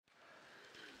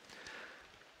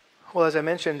Well, as I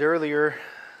mentioned earlier,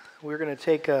 we're going to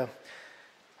take a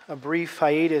brief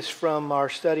hiatus from our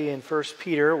study in 1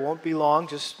 Peter. It won't be long,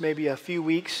 just maybe a few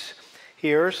weeks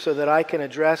here, so that I can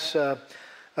address a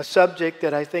subject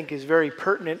that I think is very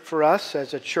pertinent for us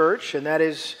as a church, and that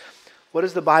is, what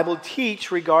does the Bible teach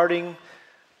regarding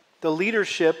the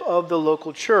leadership of the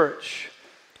local church?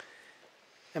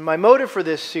 And my motive for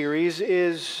this series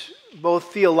is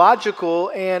both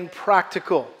theological and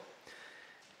practical.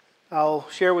 I'll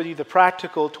share with you the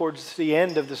practical towards the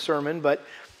end of the sermon, but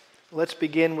let's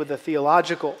begin with the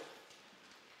theological.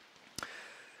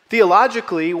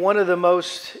 Theologically, one of the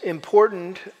most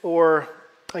important, or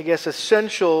I guess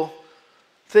essential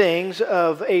things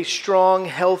of a strong,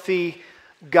 healthy,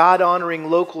 God-honoring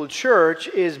local church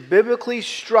is biblically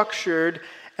structured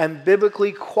and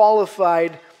biblically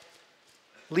qualified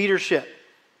leadership.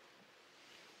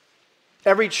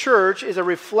 Every church is a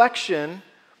reflection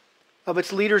of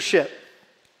its leadership.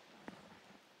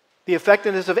 The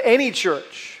effectiveness of any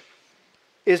church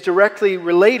is directly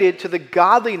related to the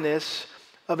godliness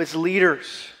of its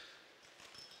leaders.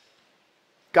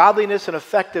 Godliness and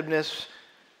effectiveness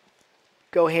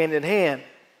go hand in hand.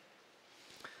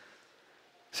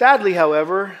 Sadly,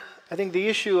 however, I think the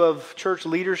issue of church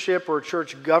leadership or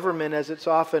church government, as it's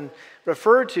often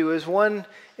referred to, is one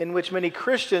in which many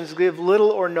Christians give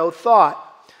little or no thought.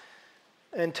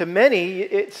 And to many,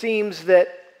 it seems that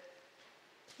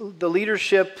the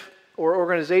leadership or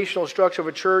organizational structure of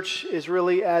a church is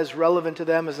really as relevant to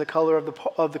them as the color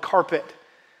of the carpet.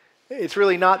 It's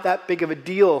really not that big of a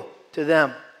deal to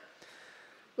them.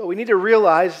 But we need to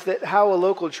realize that how a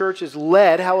local church is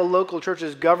led, how a local church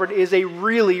is governed, is a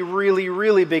really, really,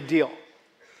 really big deal.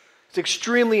 It's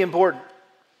extremely important.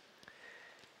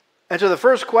 And so the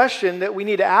first question that we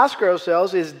need to ask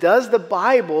ourselves is, does the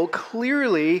Bible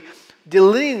clearly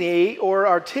delineate or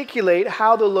articulate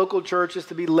how the local church is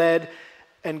to be led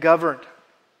and governed?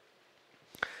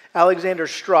 Alexander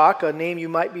Strauch, a name you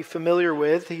might be familiar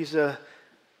with, he's a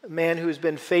man who's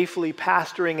been faithfully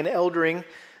pastoring and eldering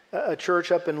a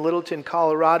church up in Littleton,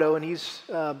 Colorado, and he's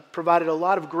provided a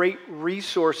lot of great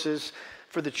resources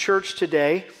for the church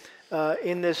today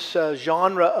in this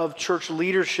genre of church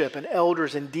leadership and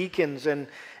elders and deacons, and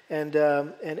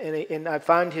I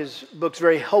find his books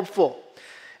very helpful.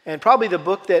 And probably the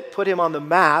book that put him on the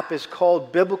map is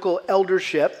called Biblical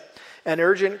Eldership, an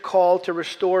urgent call to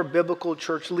restore biblical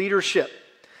church leadership.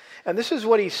 And this is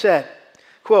what he said,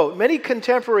 quote, "Many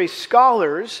contemporary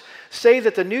scholars say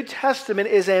that the New Testament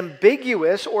is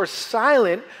ambiguous or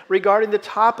silent regarding the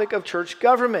topic of church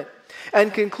government,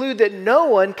 and conclude that no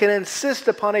one can insist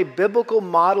upon a biblical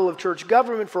model of church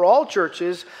government for all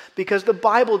churches because the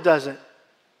Bible doesn't."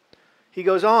 He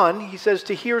goes on, he says,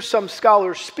 "To hear some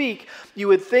scholars speak, you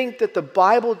would think that the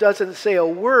Bible doesn't say a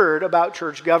word about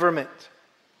church government."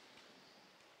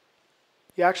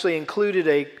 He actually included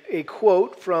a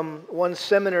quote from one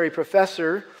seminary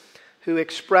professor who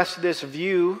expressed this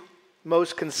view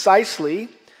most concisely,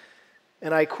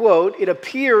 and I quote, "It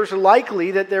appears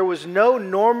likely that there was no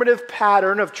normative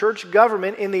pattern of church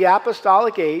government in the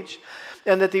apostolic age,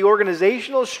 and that the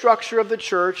organizational structure of the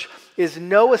church is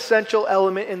no essential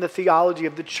element in the theology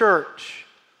of the church."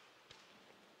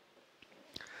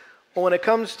 Well, when it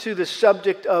comes to the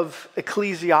subject of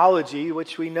ecclesiology,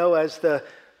 which we know as the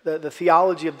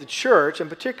theology of the church, and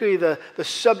particularly the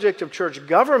subject of church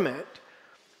government,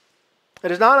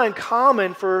 it is not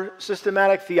uncommon for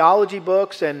systematic theology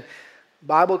books and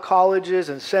Bible colleges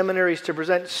and seminaries to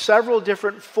present several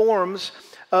different forms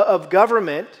of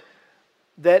government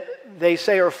that they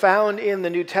say are found in the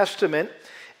New Testament,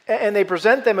 and they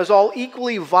present them as all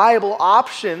equally viable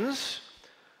options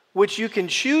which you can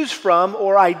choose from,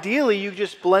 or ideally you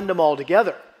just blend them all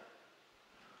together.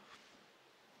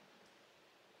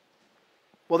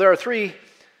 Well, there are three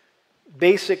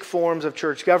basic forms of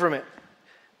church government.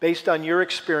 Based on your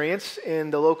experience in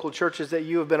the local churches that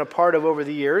you have been a part of over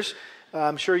the years,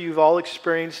 I'm sure you've all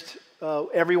experienced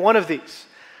every one of these.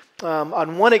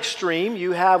 On one extreme,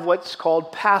 you have what's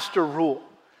called pastor rule,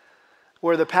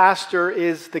 where the pastor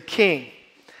is the king.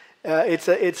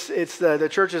 The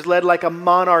church is led like a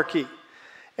monarchy,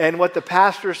 and what the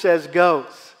pastor says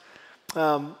goes.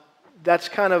 That's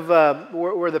kind of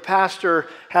where the pastor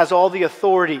has all the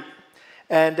authority,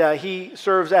 and he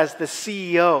serves as the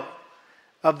CEO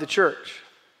of the church.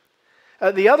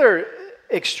 The other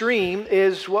extreme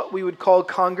is what we would call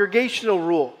congregational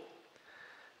rule,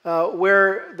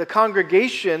 where the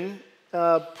congregation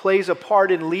plays a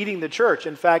part in leading the church.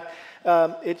 In fact,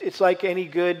 it's like any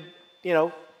good,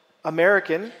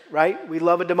 American, right? We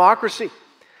love a democracy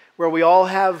where we all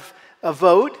have a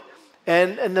vote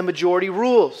and the majority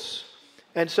rules.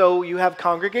 And so you have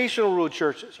congregational ruled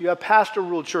churches, you have pastor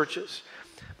ruled churches.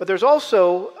 But there's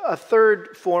also a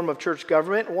third form of church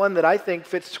government, one that I think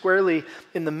fits squarely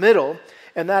in the middle,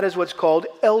 and that is what's called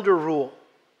elder rule,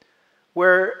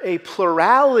 where a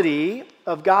plurality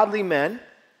of godly men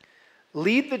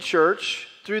lead the church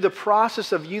through the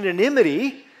process of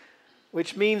unanimity,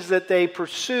 which means that they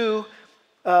pursue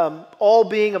all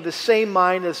being of the same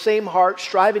mind, the same heart,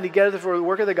 striving together for the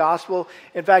work of the gospel.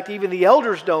 In fact, even the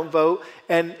elders don't vote,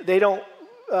 and they don't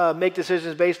make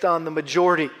decisions based on the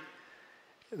majority.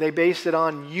 They base it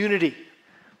on unity.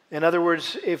 In other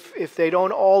words, if they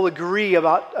don't all agree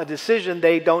about a decision,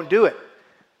 they don't do it.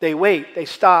 They wait, they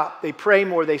stop, they pray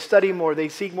more, they study more, they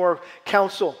seek more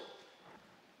counsel.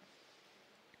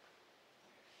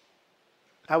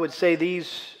 I would say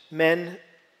these men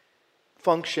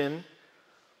function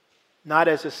not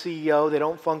as a CEO. They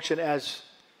don't function as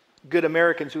good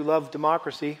Americans who love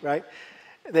democracy, right?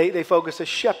 They focus as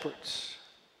shepherds.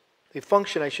 They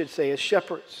function, I should say, as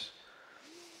shepherds.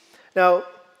 Now,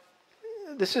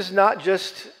 this is not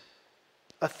just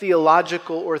a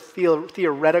theological or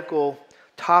theoretical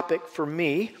topic for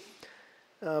me,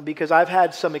 because I've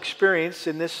had some experience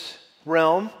in this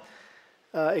realm,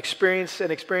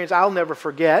 experience I'll never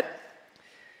forget.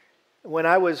 When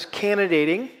I was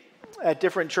candidating at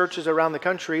different churches around the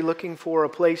country looking for a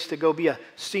place to go be a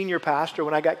senior pastor,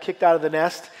 when I got kicked out of the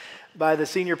nest by the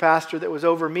senior pastor that was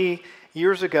over me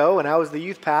years ago, and I was the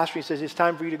youth pastor. He says, it's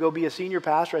time for you to go be a senior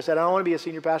pastor. I said, I don't want to be a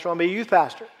senior pastor, I want to be a youth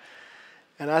pastor.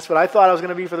 And that's what I thought I was going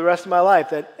to be for the rest of my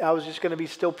life, that I was just going to be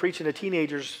still preaching to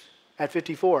teenagers at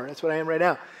 54. That's what I am right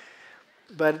now.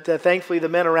 But thankfully, the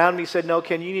men around me said, no,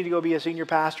 Ken, you need to go be a senior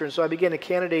pastor. And so I began to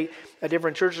candidate at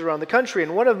different churches around the country.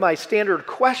 And one of my standard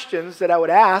questions that I would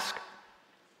ask,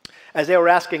 as they were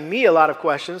asking me a lot of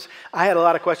questions, I had a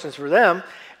lot of questions for them.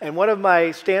 And one of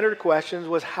my standard questions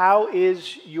was, how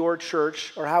is your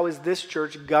church, or how is this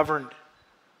church governed?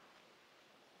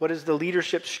 What is the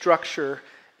leadership structure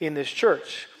in this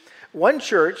church? One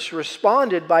church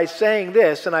responded by saying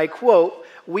this, and I quote,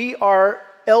 "We are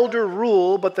elder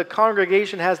rule, but the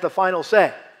congregation has the final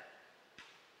say."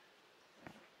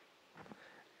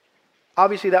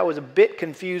 Obviously, that was a bit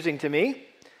confusing to me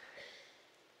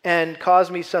and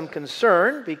caused me some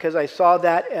concern, because I saw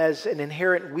that as an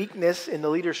inherent weakness in the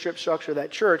leadership structure of that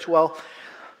church. Well,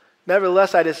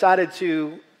 nevertheless, I decided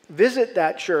to visit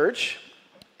that church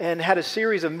and had a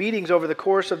series of meetings over the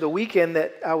course of the weekend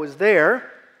that I was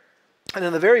there. And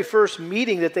in the very first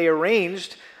meeting that they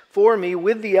arranged for me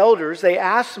with the elders, they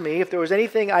asked me if there was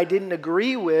anything I didn't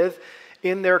agree with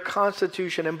in their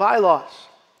constitution and bylaws.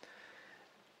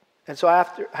 And so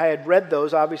after I had read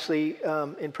those, obviously,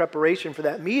 in preparation for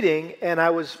that meeting, and I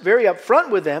was very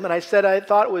upfront with them, and I said I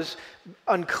thought it was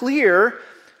unclear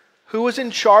who was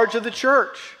in charge of the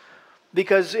church.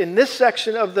 Because in this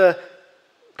section of the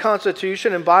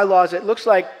Constitution and bylaws, it looks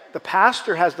like the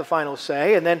pastor has the final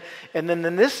say, and then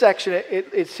in this section,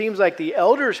 it seems like the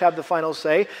elders have the final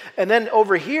say, and then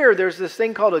over here, there's this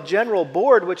thing called a general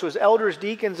board, which was elders,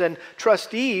 deacons, and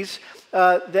trustees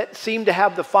that seem to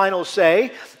have the final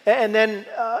say, and then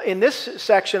in this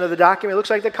section of the document, it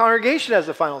looks like the congregation has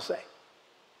the final say.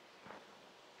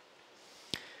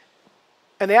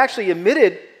 And they actually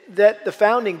admitted that the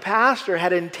founding pastor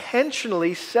had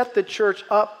intentionally set the church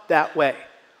up that way,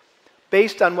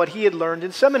 based on what he had learned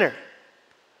in seminary.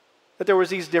 That there was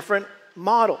these different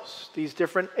models, these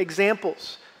different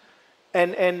examples.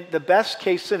 And the best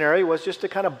case scenario was just to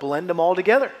kind of blend them all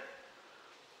together.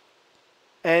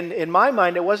 And in my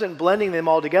mind, it wasn't blending them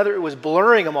all together, it was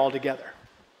blurring them all together.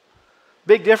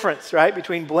 Big difference, right,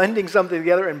 between blending something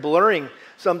together and blurring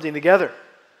something together.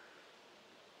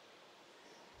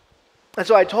 And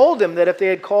so I told them that if they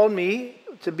had called me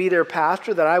to be their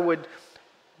pastor, that I would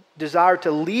desire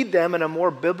to lead them in a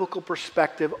more biblical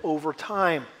perspective over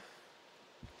time.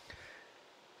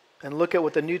 And look at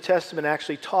what the New Testament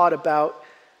actually taught about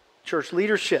church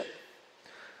leadership.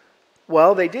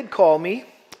 Well, they did call me,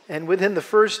 and within the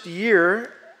first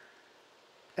year,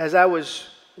 as I was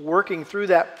working through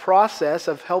that process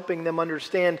of helping them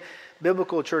understand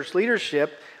biblical church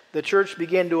leadership, the church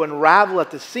began to unravel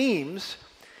at the seams.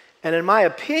 And in my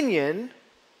opinion,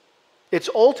 its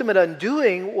ultimate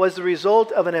undoing was the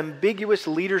result of an ambiguous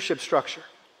leadership structure.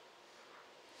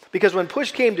 Because when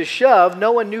push came to shove,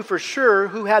 no one knew for sure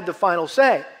who had the final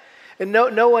say. And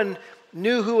no one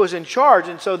knew who was in charge.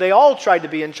 And so they all tried to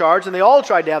be in charge, and they all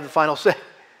tried to have the final say.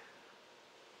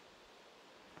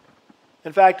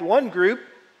 In fact, one group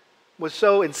was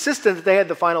so insistent that they had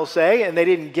the final say, and they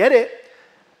didn't get it,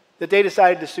 that they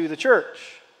decided to sue the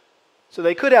church so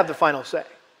they could have the final say.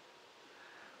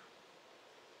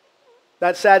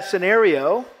 That sad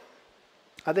scenario,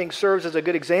 I think, serves as a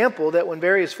good example that when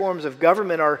various forms of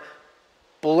government are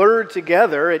blurred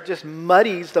together, it just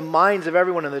muddies the minds of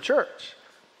everyone in the church.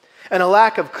 And a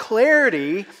lack of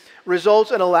clarity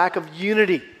results in a lack of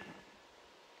unity.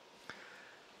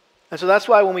 And so that's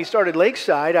why when we started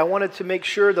Lakeside, I wanted to make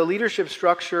sure the leadership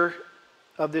structure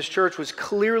of this church was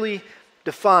clearly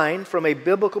defined from a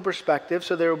biblical perspective,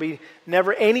 so there will be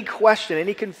never any question,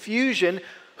 any confusion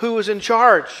who is in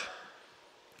charge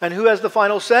and who has the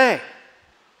final say.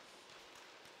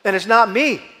 And it's not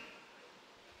me.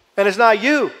 And it's not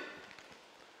you.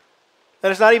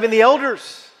 And it's not even the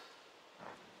elders.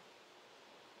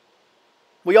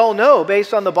 We all know,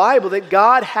 based on the Bible, that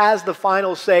God has the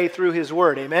final say through His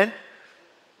Word. Amen?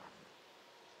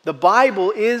 The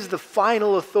Bible is the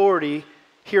final authority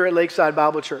here at Lakeside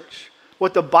Bible Church.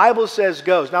 What the Bible says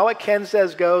goes. Not what Ken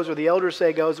says goes or the elders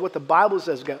say goes. What the Bible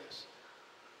says goes.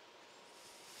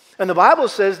 And the Bible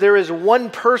says there is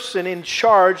one person in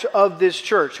charge of this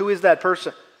church. Who is that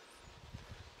person?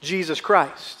 Jesus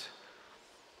Christ.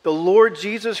 The Lord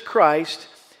Jesus Christ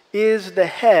is the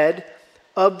head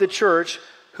of the church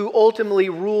who ultimately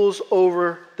rules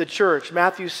over the church.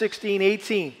 Matthew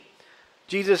 16:18.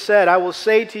 Jesus said, I will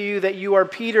say to you that you are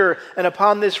Peter, and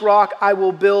upon this rock I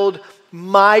will build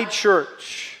my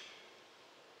church,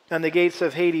 and the gates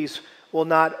of Hades will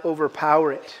not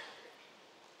overpower it.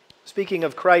 Speaking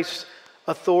of Christ's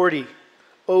authority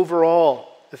overall,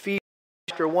 Ephesians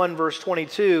chapter 1, verse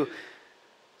 22,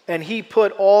 and He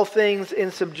put all things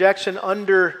in subjection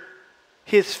under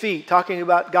His feet, talking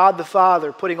about God the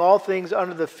Father, putting all things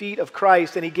under the feet of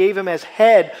Christ, and He gave Him as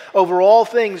head over all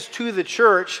things to the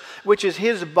church, which is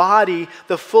His body,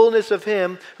 the fullness of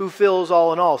Him who fills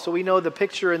all in all. So we know the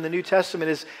picture in the New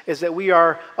Testament is that we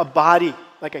are a body,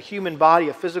 like a human body,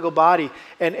 a physical body,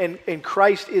 and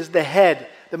Christ is the head,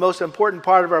 the most important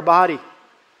part of our body,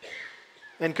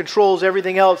 and controls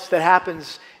everything else that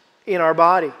happens in our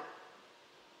body.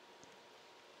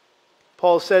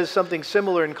 Paul says something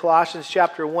similar in Colossians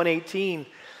chapter 1:18.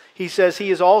 He says He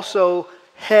is also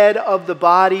head of the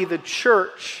body, the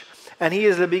church, and He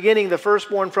is the beginning, the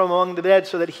firstborn from among the dead,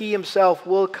 so that He Himself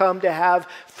will come to have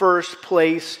first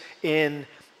place in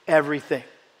everything.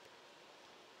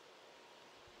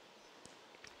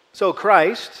 So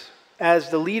Christ, as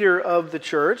the leader of the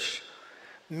church,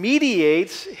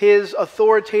 mediates His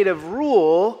authoritative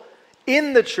rule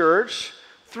in the church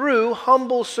through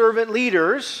humble servant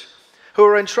leaders who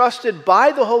are entrusted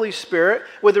by the Holy Spirit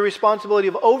with the responsibility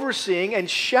of overseeing and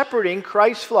shepherding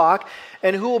Christ's flock,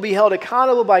 and who will be held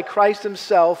accountable by Christ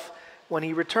Himself when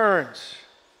He returns.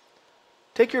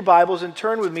 Take your Bibles and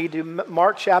turn with me to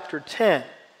Mark chapter 10.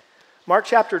 Mark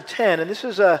chapter 10, and this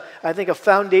is, I think, a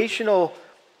foundational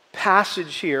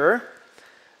passage here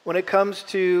when it comes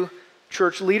to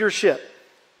church leadership,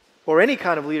 or any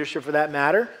kind of leadership for that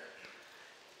matter.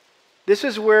 This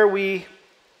is where we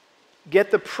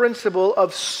get the principle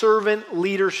of servant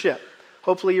leadership.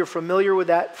 Hopefully you're familiar with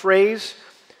that phrase.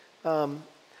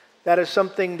 That is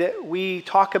something that we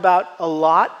talk about a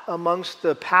lot amongst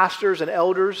the pastors and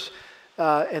elders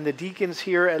and the deacons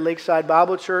here at Lakeside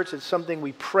Bible Church. It's something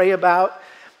we pray about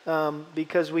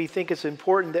because we think it's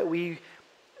important that we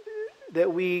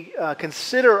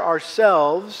consider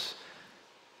ourselves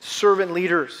servant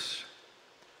leaders.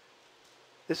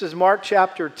 This is Mark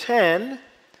chapter 10,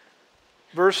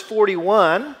 verse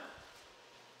 41.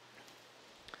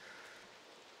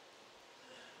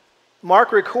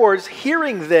 Mark records,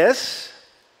 hearing this,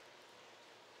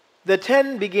 the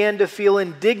 10 began to feel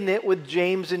indignant with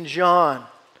James and John.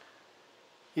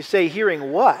 You say,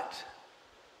 hearing what?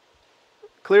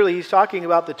 Clearly, he's talking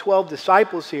about the 12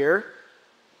 disciples here.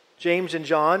 James and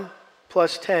John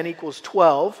plus 10 equals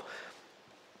 12.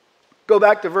 Go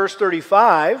back to verse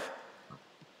 35.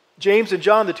 James and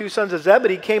John, the two sons of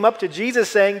Zebedee, came up to Jesus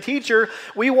saying, Teacher,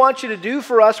 we want you to do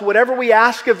for us whatever we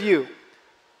ask of you.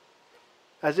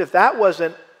 As if that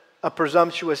wasn't a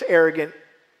presumptuous, arrogant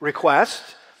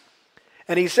request.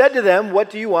 And He said to them,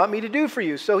 what do you want me to do for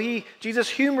you? So Jesus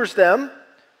humors them.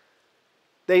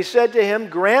 They said to Him,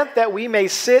 grant that we may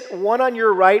sit one on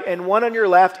your right and one on your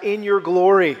left in your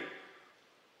glory.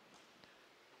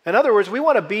 In other words, we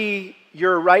want to be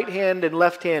your right hand and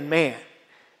left hand man.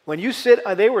 When you sit,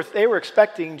 they were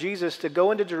expecting Jesus to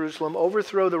go into Jerusalem,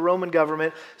 overthrow the Roman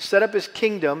government, set up His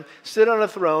kingdom, sit on a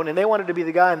throne, and they wanted to be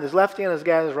the guy on His left hand and the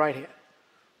guy on His right hand.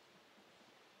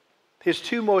 His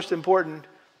two most important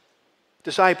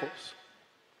disciples.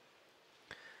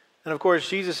 And of course,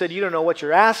 Jesus said, you don't know what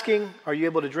you're asking. Are you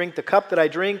able to drink the cup that I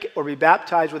drink or be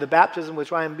baptized with the baptism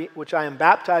which I am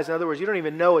baptized? In other words, you don't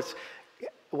even know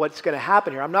what's going to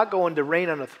happen here. I'm not going to reign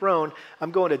on a throne.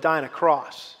 I'm going to die on a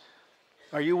cross.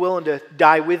 Are you willing to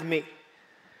die with me?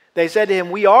 They said to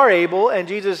him, we are able. And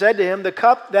Jesus said to him, the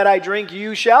cup that I drink,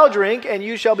 you shall drink, and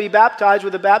you shall be baptized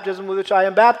with the baptism with which I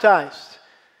am baptized.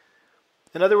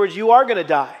 In other words, you are going to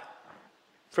die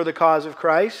for the cause of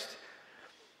Christ.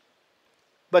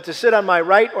 But to sit on my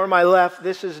right or my left,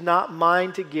 this is not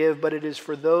mine to give, but it is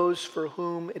for those for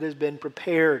whom it has been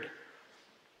prepared.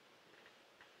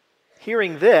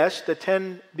 Hearing this, the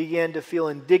 10 began to feel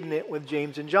indignant with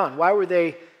James and John. Why were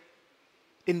they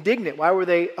indignant? Why were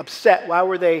they upset? Why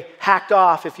were they hacked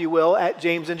off, if you will, at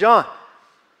James and John?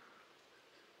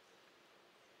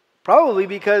 Probably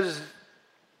because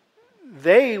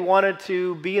they wanted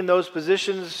to be in those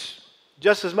positions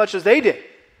just as much as they did.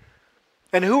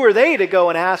 And who are they to go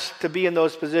and ask to be in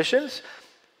those positions?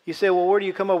 You say, well, where do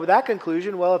you come up with that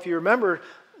conclusion? Well, if you remember,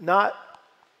 not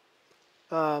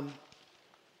long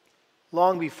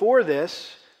before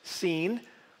this scene,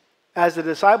 as the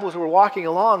disciples were walking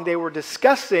along, they were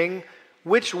discussing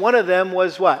which one of them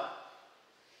was what?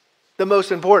 The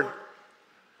most important.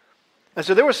 And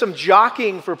so there was some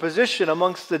jockeying for position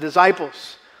amongst the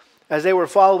disciples as they were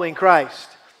following Christ.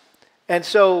 And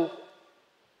so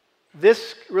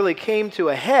this really came to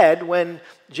a head when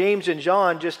James and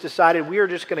John just decided we are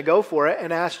just going to go for it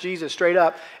and ask Jesus straight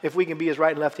up if we can be his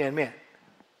right and left-hand man.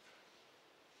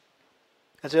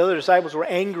 And so the other disciples were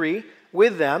angry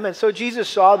with them. And so Jesus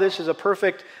saw this as a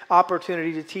perfect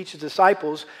opportunity to teach his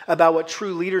disciples about what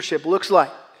true leadership looks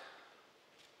like.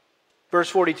 Verse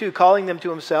 42, calling them to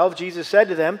himself, Jesus said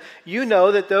to them, you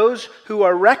know that those who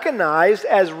are recognized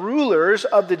as rulers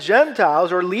of the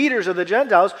Gentiles or leaders of the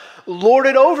Gentiles lord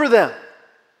it over them.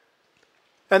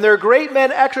 And their great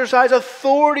men exercise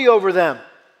authority over them.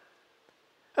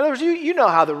 In other words, you know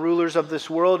how the rulers of this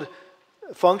world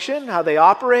function, how they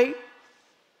operate.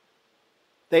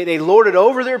 They lord it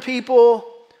over their people.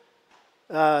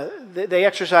 They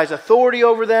exercise authority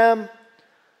over them.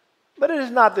 But it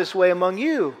is not this way among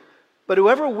you. But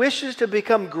whoever wishes to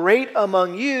become great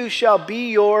among you shall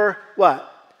be your, what?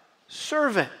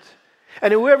 Servant.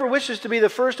 And whoever wishes to be the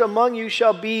first among you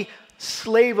shall be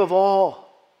slave of all.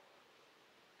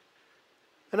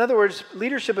 In other words,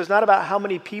 leadership is not about how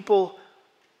many people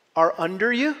are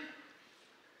under you,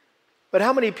 but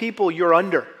how many people you're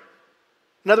under.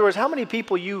 In other words, how many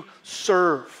people you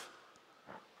serve,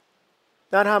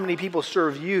 not how many people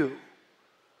serve you.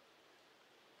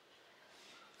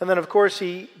 And then, of course,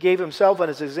 he gave himself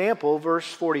as an example, verse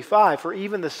 45, for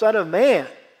even the Son of Man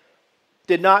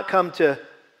did not come to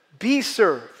be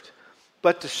served,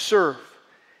 but to serve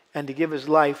and to give his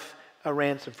life a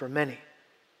ransom for many.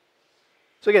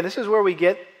 So again, this is where we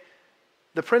get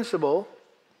the principle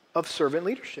of servant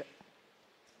leadership.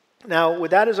 Now, with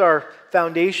that as our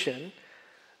foundation,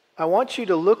 I want you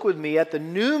to look with me at the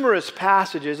numerous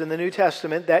passages in the New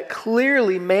Testament that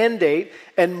clearly mandate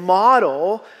and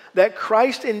model that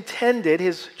Christ intended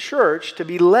his church to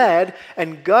be led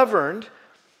and governed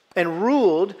and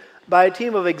ruled by a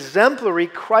team of exemplary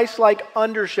Christ-like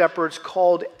under-shepherds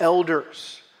called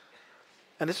elders.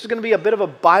 And this is going to be a bit of a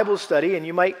Bible study, and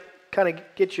you might kind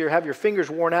of have your fingers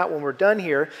worn out when we're done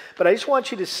here, but I just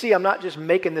want you to see I'm not just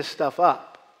making this stuff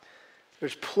up.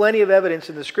 There's plenty of evidence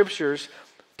in the Scriptures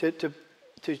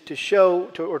to show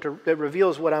that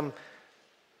reveals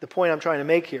the point I'm trying to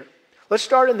make here. Let's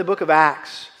start in the book of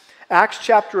Acts. Acts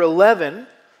chapter 11,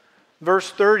 verse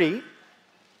 30.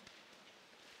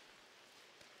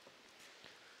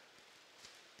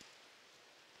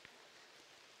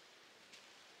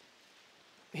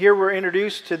 Here we're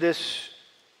introduced to this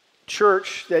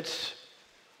church that's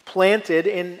planted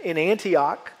in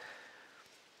Antioch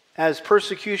as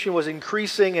persecution was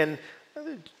increasing and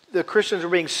the Christians were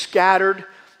being scattered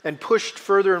and pushed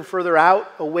further and further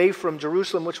out away from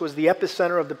Jerusalem, which was the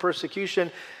epicenter of the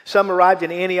persecution. Some arrived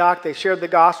in Antioch. They shared the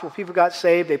gospel. People got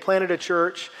saved. They planted a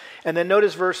church. And then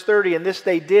notice verse 30, and this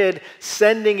they did,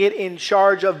 sending it in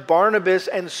charge of Barnabas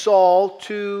and Saul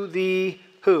to the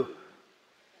who?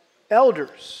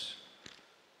 Elders.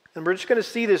 And we're just going to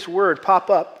see this word pop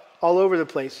up all over the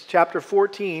place. Chapter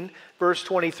 14, verse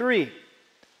 23.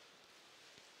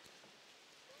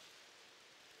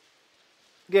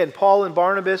 Again, Paul and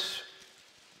Barnabas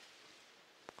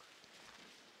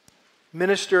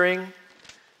ministering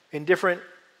in different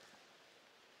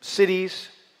cities.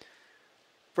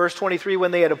 Verse 23,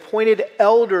 when they had appointed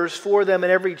elders for them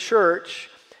in every church,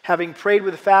 having prayed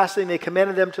with fasting, they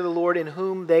commended them to the Lord in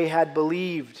whom they had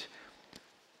believed.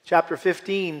 Chapter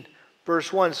 15,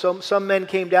 Verse 1, some men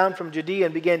came down from Judea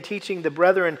and began teaching the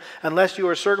brethren, unless you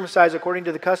are circumcised according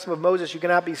to the custom of Moses, you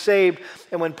cannot be saved.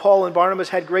 And when Paul and Barnabas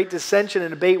had great dissension and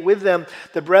debate with them,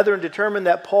 the brethren determined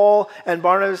that Paul and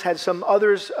Barnabas had some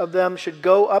others of them should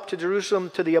go up to Jerusalem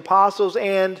to the apostles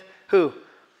and who?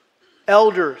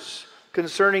 Elders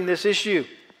concerning this issue.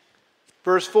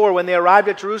 Verse 4, when they arrived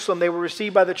at Jerusalem, they were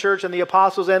received by the church and the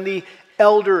apostles and the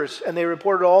elders, and they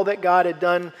reported all that God had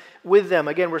done with them.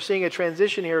 Again, we're seeing a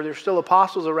transition here. There's still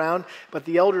apostles around, but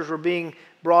the elders were being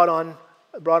brought on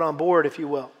board, if you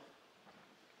will.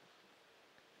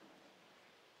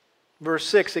 Verse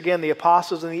 6, again, the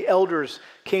apostles and the elders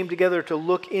came together to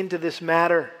look into this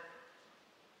matter.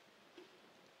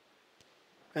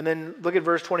 And then look at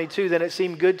verse 22. Then it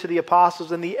seemed good to the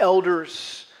apostles and the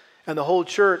elders and the whole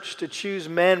church to choose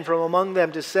men from among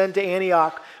them to send to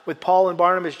Antioch with Paul and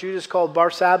Barnabas, Judas called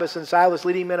Barsabbas, and Silas,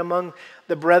 leading men among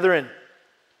the brethren.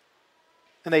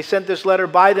 And they sent this letter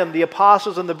by them, the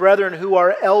apostles and the brethren who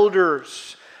are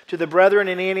elders, to the brethren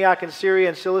in Antioch and Syria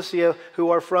and Cilicia who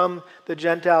are from the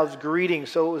Gentiles, greetings.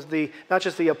 So it was not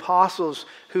just the apostles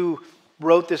who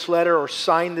wrote this letter or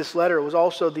signed this letter, it was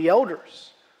also the elders.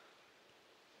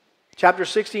 Chapter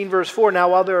 16, verse 4, now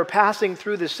while they were passing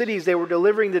through the cities, they were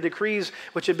delivering the decrees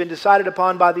which had been decided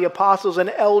upon by the apostles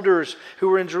and elders who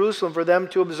were in Jerusalem for them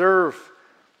to observe.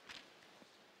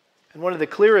 And one of the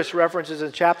clearest references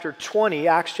in chapter 20,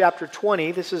 Acts chapter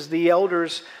 20, this is the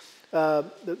elders,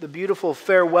 the beautiful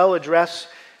farewell address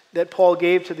that Paul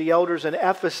gave to the elders in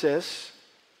Ephesus,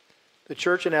 the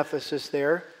church in Ephesus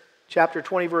there. Chapter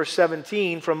 20, verse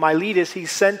 17, from Miletus he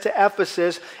sent to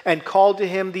Ephesus and called to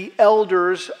him the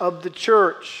elders of the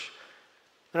church.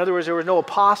 In other words, there were no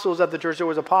apostles of the church. There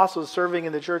was apostles serving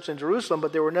in the church in Jerusalem,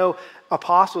 but there were no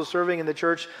apostles serving in the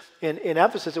church in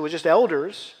Ephesus. It was just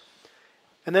elders.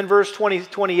 And then verse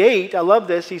 28, I love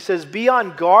this. He says, be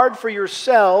on guard for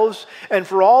yourselves and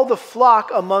for all the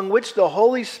flock among which the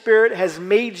Holy Spirit has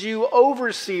made you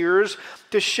overseers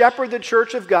to shepherd the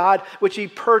church of God, which he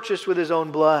purchased with his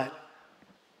own blood.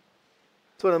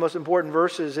 It's one of the most important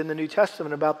verses in the New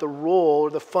Testament about the role or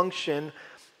the function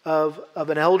of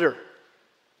an elder.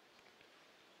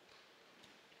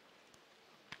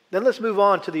 Then let's move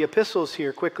on to the epistles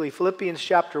here quickly. Philippians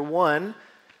chapter 1,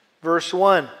 verse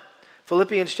 1.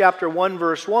 Philippians chapter 1,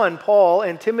 verse 1, Paul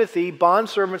and Timothy,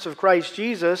 bondservants of Christ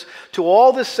Jesus, to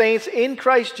all the saints in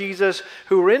Christ Jesus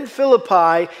who are in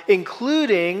Philippi,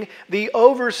 including the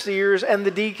overseers and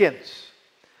the deacons.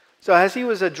 So as he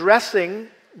was addressing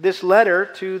this letter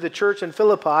to the church in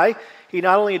Philippi, he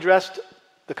not only addressed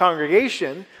the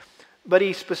congregation, but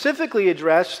he specifically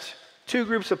addressed two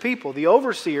groups of people, the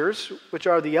overseers, which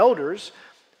are the elders,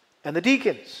 and the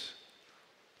deacons.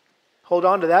 Hold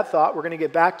on to that thought. We're going to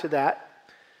get back to that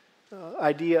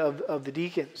idea of the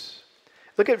deacons.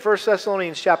 Look at 1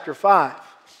 Thessalonians chapter 5.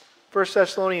 1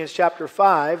 Thessalonians chapter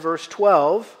 5, verse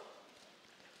 12.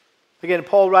 Again,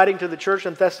 Paul writing to the church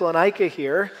in Thessalonica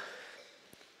here.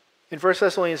 In 1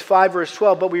 Thessalonians 5, verse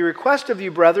 12, but we request of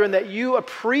you, brethren, that you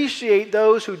appreciate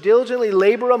those who diligently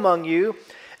labor among you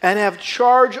and have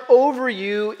charge over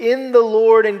you in the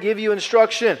Lord and give you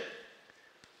instruction.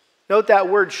 Note that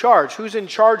word charge. Who's in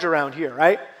charge around here,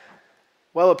 right?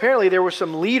 Well, apparently there were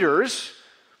some leaders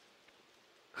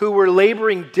who were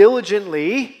laboring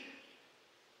diligently,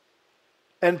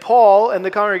 and Paul and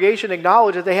the congregation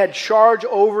acknowledged that they had charge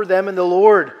over them in the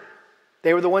Lord.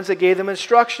 They were the ones that gave them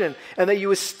instruction, and that you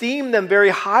esteem them very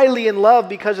highly in love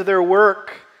because of their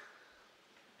work.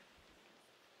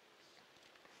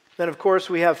 Then, of course,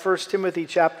 we have 1 Timothy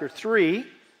chapter 3,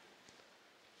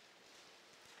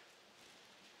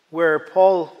 where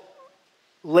Paul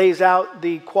lays out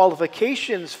the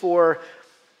qualifications for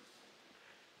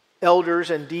elders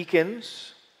and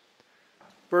deacons.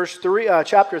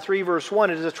 Chapter 3, verse 1,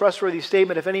 it is a trustworthy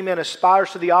statement. If any man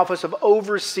aspires to the office of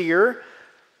overseer,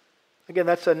 again,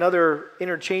 that's another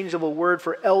interchangeable word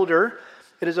for elder.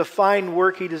 It is a fine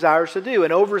work he desires to do.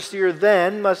 An overseer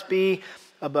then must be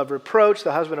above reproach,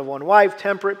 the husband of one wife,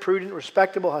 temperate, prudent,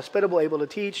 respectable, hospitable, able to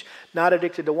teach, not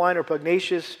addicted to wine or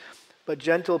pugnacious, but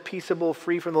gentle, peaceable,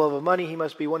 free from the love of money. He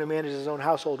must be one who manages his own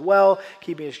household well,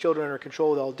 keeping his children under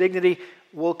control with all dignity.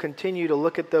 We'll continue to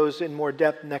look at those in more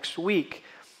depth next week.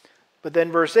 But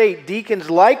then verse 8, deacons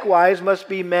likewise must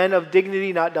be men of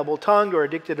dignity, not double-tongued or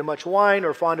addicted to much wine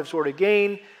or fond of sordid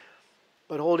gain,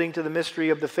 but holding to the mystery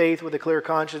of the faith with a clear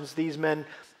conscience. These men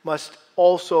must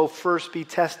also first be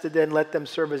tested, then let them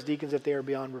serve as deacons if they are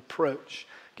beyond reproach.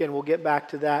 Again, we'll get back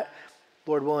to that,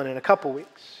 Lord willing, in a couple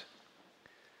weeks.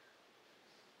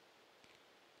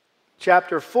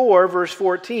 chapter 4, verse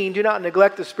 14, do not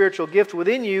neglect the spiritual gift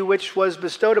within you, which was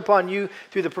bestowed upon you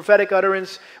through the prophetic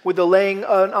utterance with the laying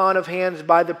on of hands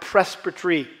by the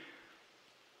presbytery.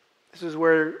 This is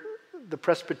where the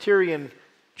Presbyterian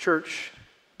church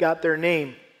got their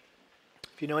name.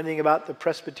 If you know anything about the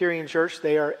Presbyterian church,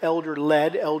 they are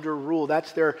elder-led, elder-ruled.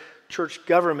 That's their church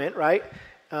government, right?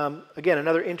 Again,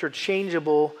 another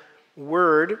interchangeable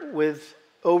word with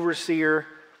overseer,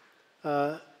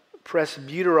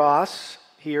 presbyteros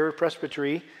here,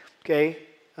 presbytery, okay,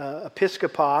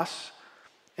 episkopos,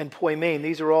 and poimen.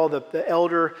 These are all the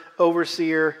elder,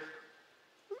 overseer,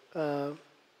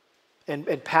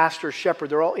 and pastor, shepherd.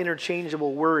 They're all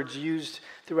interchangeable words used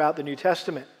throughout the New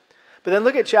Testament. But then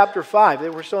look at chapter 5.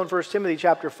 We're still in 1 Timothy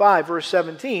chapter 5, verse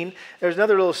 17. There's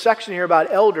another little section here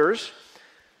about elders.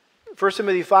 1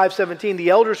 Timothy 5:17, the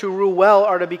elders who rule well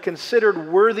are to be considered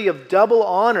worthy of double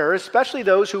honor, especially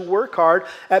those who work hard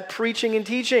at preaching and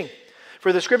teaching.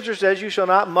 For the scripture says, you shall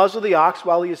not muzzle the ox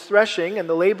while he is threshing, and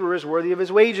the laborer is worthy of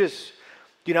his wages.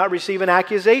 Do not receive an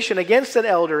accusation against an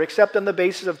elder except on the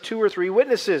basis of 2 or 3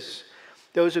 witnesses.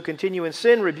 Those who continue in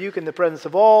sin rebuke in the presence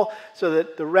of all, so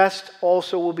that the rest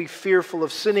also will be fearful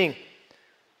of sinning.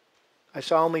 I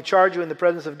solemnly charge you in the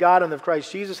presence of God and of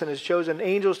Christ Jesus and his chosen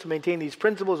angels to maintain these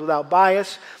principles without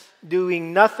bias,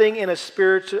 doing nothing in a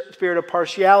spirit of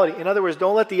partiality. In other words,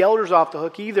 don't let the elders off the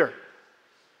hook either.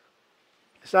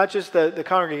 It's not just the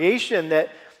congregation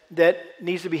that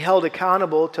needs to be held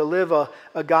accountable to live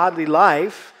a godly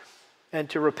life and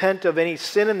to repent of any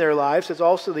sin in their lives. It's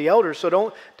also the elders.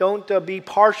 So don't be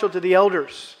partial to the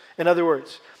elders, in other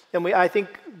words. And I think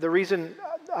the reason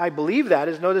I believe that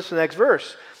is, notice the next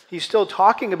verse. He's still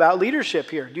talking about leadership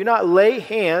here. Do not lay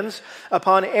hands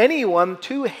upon anyone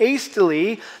too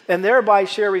hastily and thereby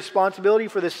share responsibility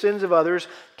for the sins of others.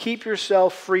 Keep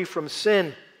yourself free from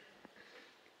sin.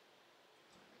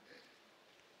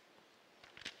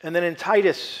 And then in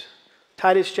Titus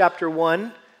chapter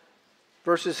 1,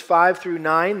 verses 5 through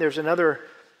 9, there's another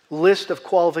list of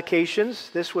qualifications.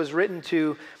 This was written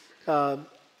to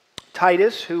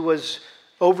Titus, who was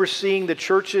overseeing the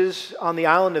churches on the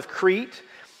island of Crete.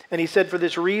 And he said, for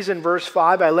this reason, verse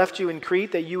 5, I left you in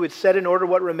Crete that you would set in order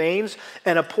what remains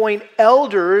and appoint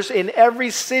elders in every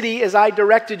city as I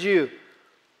directed you.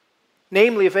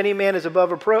 Namely, if any man is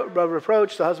above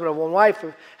reproach, the husband of one wife,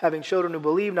 having children who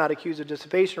believe, not accused of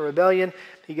dissipation or rebellion.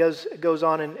 He goes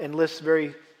on and lists gives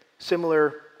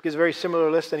a very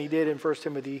similar list than he did in 1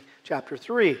 Timothy chapter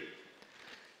 3.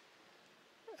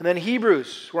 And then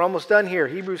Hebrews, we're almost done here.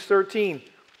 Hebrews 13.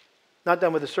 Not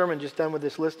done with the sermon, just done with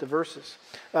this list of verses.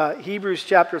 Hebrews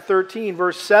chapter 13,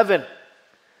 verse 7.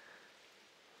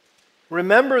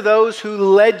 Remember those who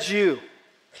led you.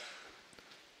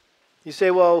 You say,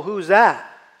 well, who's that?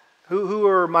 Who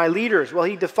are my leaders? Well,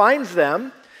 he defines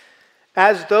them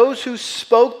as those who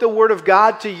spoke the word of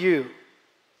God to you.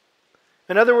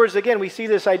 In other words, again, we see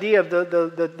this idea of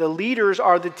the leaders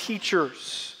are the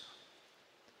teachers,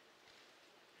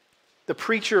 the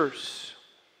preachers.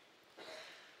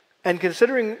 And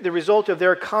considering the result of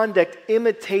their conduct,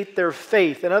 imitate their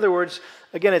faith. In other words,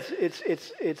 again,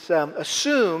 it's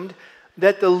assumed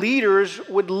that the leaders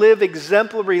would live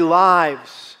exemplary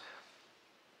lives,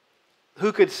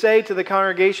 who could say to the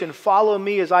congregation, follow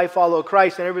me as I follow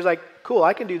Christ. And everybody's like, cool,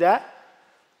 I can do that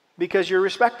because you're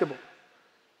respectable.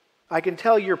 I can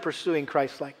tell you're pursuing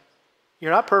Christ-like. You're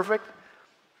not perfect,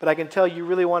 but I can tell you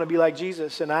really want to be like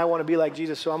Jesus, and I want to be like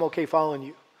Jesus, so I'm okay following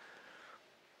you.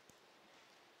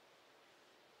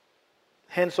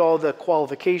 Hence all the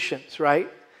qualifications,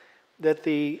 right? That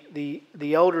the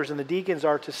elders and the deacons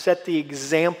are to set the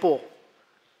example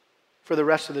for the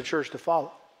rest of the church to follow.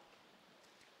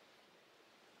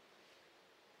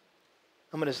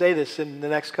 I'm going to say this in the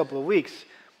next couple of weeks.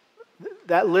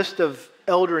 That list of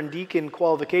elder and deacon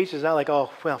qualifications is not like,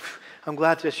 oh, well, I'm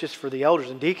glad that's just for the elders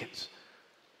and deacons,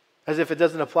 as if it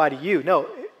doesn't apply to you. No,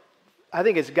 I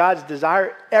think it's God's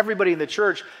desire everybody in the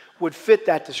church would fit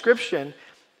that description.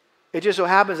 It just so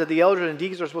happens that the elders and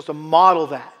deacons are supposed to model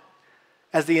that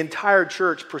as the entire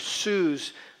church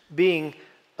pursues being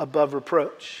above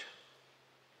reproach.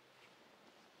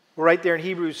 We're right there in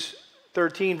Hebrews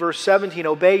 13, verse 17.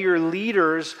 Obey your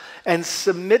leaders and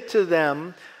submit to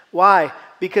them. Why?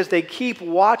 Because they keep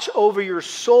watch over your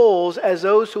souls as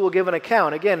those who will give an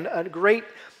account. Again, a great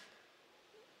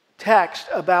text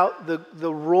about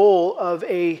the role of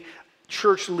a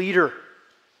church leader.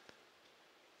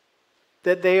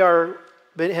 That they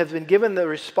have been given the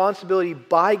responsibility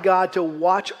by God to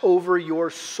watch over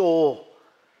your soul.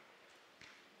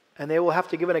 And they will have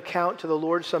to give an account to the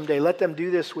Lord someday. Let them do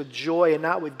this with joy and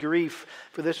not with grief,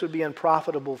 for this would be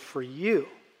unprofitable for you.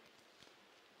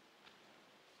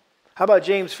 How about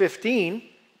James 15?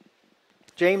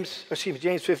 James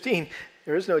 15.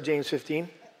 There is no James 15.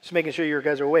 Just making sure you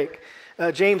guys are awake.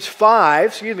 James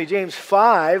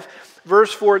 5,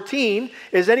 verse 14.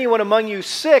 Is anyone among you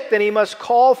sick? Then he must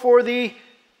call for the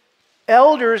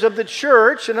elders of the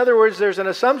church. In other words, there's an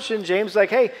assumption. James is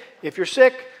like, hey, if you're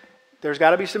sick, there's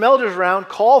got to be some elders around.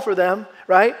 Call for them,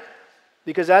 right?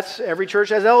 Because every church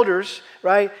has elders,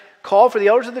 right? Call for the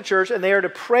elders of the church, and they are to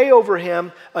pray over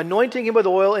him, anointing him with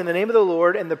oil in the name of the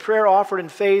Lord, and the prayer offered in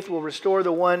faith will restore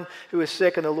the one who is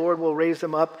sick, and the Lord will raise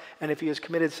them up, and if he has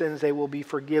committed sins, they will be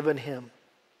forgiven him.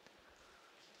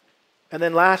 And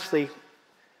then lastly,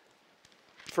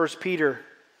 1 Peter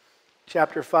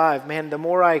chapter 5. Man, the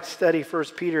more I study 1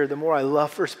 Peter, the more I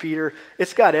love 1 Peter.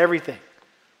 It's got everything.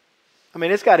 I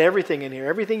mean, it's got everything in here.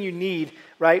 Everything you need,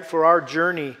 right, for our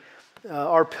journey,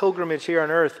 our pilgrimage here on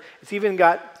earth. It's even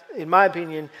got, in my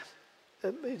opinion,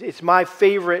 it's my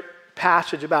favorite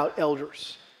passage about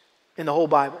elders in the whole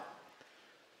Bible.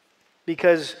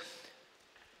 Because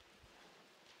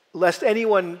lest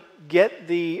anyone get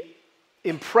the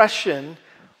impression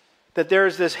that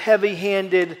there's this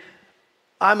heavy-handed,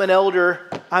 I'm an elder,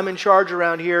 I'm in charge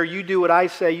around here, you do what I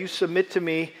say, you submit to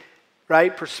me,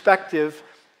 right, perspective,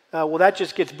 well, that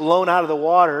just gets blown out of the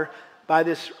water by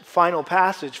this final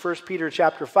passage, 1 Peter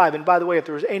chapter 5. And by the way, if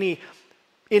there was any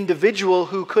individual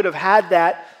who could have had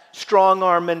that strong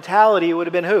arm mentality, it would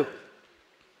have been who?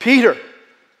 Peter.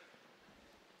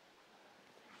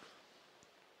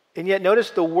 And yet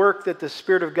notice the work that the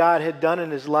Spirit of God had done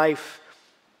in his life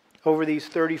over these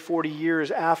 30, 40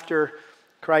 years after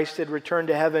Christ had returned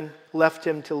to heaven, left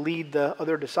him to lead the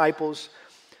other disciples.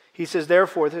 He says,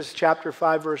 therefore, this is chapter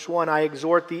 5, verse 1, I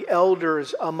exhort the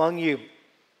elders among you.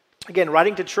 Again,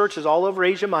 writing to churches all over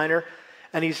Asia Minor,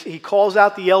 and he calls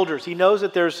out the elders. He knows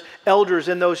that there's elders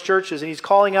in those churches, and he's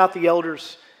calling out the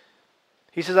elders.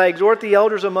 He says, I exhort the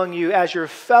elders among you as your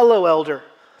fellow elder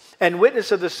and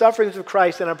witness of the sufferings of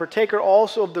Christ, and a partaker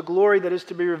also of the glory that is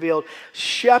to be revealed.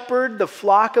 Shepherd the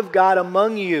flock of God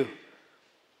among you,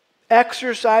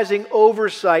 exercising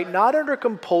oversight, not under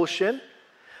compulsion,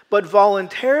 but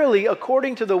voluntarily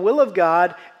according to the will of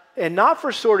God, and not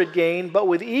for sordid gain, but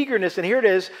with eagerness, and here it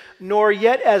is, nor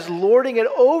yet as lording it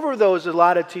over those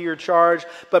allotted to your charge,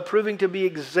 but proving to be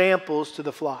examples to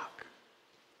the flock.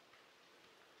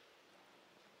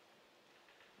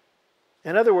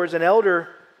 In other words, an elder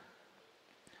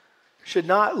should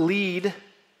not lead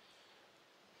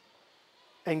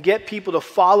and get people to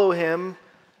follow him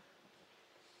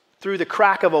through the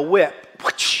crack of a whip,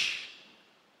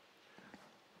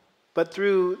 but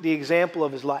through the example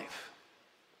of his life.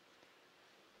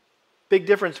 Big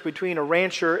difference between a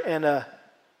rancher and a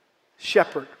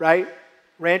shepherd, right?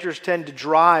 Ranchers tend to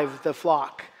drive the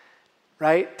flock,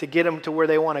 right, to get them to where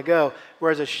they want to go,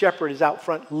 whereas a shepherd is out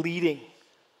front leading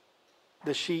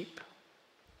the sheep.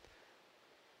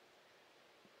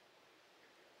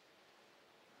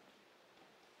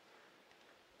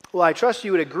 Well, I trust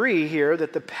you would agree here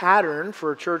that the pattern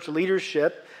for church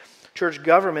leadership, church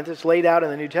government that's laid out in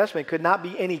the New Testament could not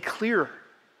be any clearer.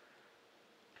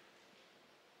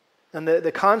 And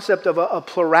the concept of a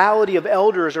plurality of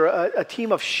elders or a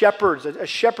team of shepherds, a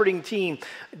shepherding team,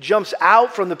 jumps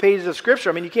out from the pages of Scripture.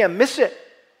 I mean, you can't miss it.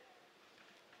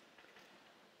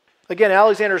 Again,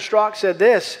 Alexander Strauch said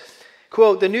this,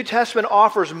 quote, the New Testament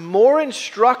offers more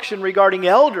instruction regarding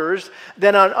elders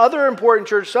than on other important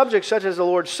church subjects such as the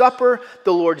Lord's Supper,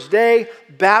 the Lord's Day,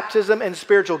 baptism, and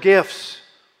spiritual gifts.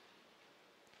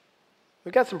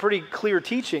 We've got some pretty clear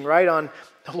teaching, right, on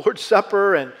the Lord's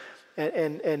Supper and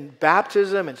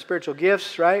baptism and spiritual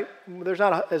gifts, right? There's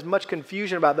not as much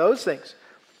confusion about those things.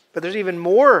 But there's even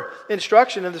more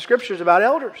instruction in the Scriptures about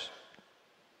elders.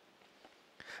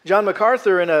 John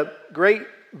MacArthur, in a great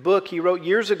book he wrote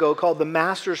years ago called The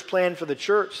Master's Plan for the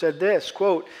Church, said this,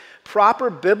 quote, proper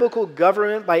biblical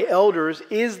government by elders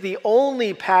is the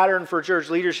only pattern for church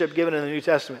leadership given in the New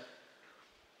Testament.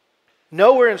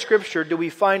 Nowhere in Scripture do we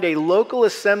find a local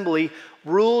assembly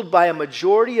ruled by a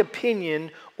majority opinion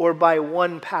or by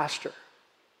one pastor.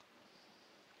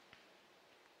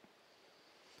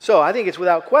 So I think it's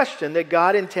without question that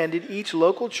God intended each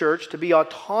local church to be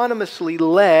autonomously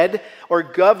led or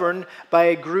governed by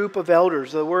a group of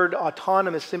elders. The word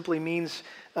autonomous simply means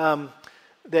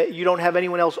that you don't have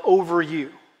anyone else over you.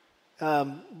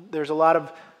 There's a lot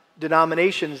of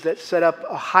denominations that set up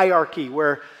a hierarchy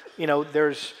where,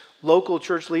 there's local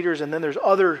church leaders and then there's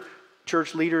other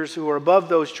church leaders who are above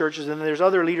those churches, and then there's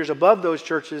other leaders above those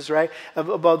churches, right?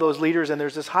 Above those leaders, and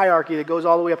there's this hierarchy that goes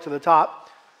all the way up to the top.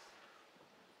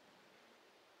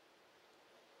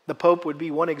 The Pope would be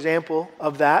one example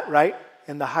of that, right?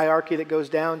 and the hierarchy that goes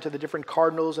down to the different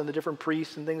cardinals and the different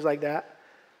priests and things like that.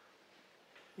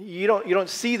 You don't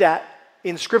see that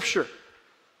in Scripture.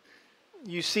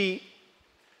 You see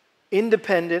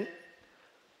independent,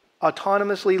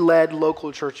 autonomously led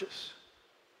local churches.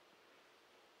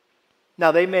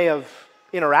 Now, they may have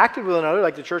interacted with one another,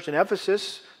 like the church in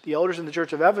Ephesus, the elders in the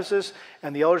church of Ephesus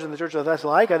and the elders in the church of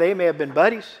Thessalonica. They may have been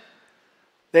buddies.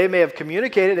 They may have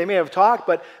communicated, they may have talked,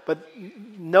 but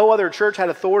no other church had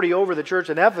authority over the church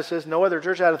in Ephesus. No other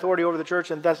church had authority over the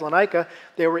church in Thessalonica.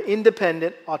 They were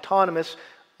independent, autonomous,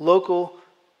 local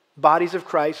bodies of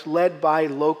Christ led by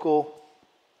local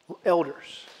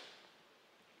elders.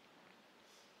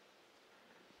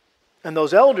 And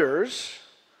those elders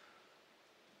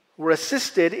were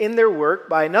assisted in their work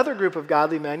by another group of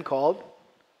godly men called,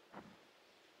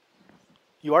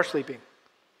 you are sleeping,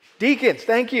 deacons.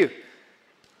 Thank you.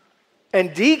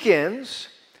 And deacons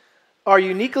are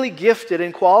uniquely gifted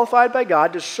and qualified by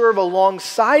God to serve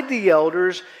alongside the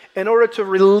elders in order to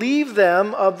relieve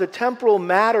them of the temporal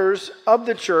matters of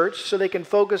the church so they can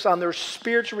focus on their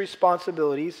spiritual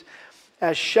responsibilities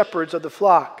as shepherds of the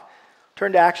flock.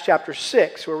 Turn to Acts chapter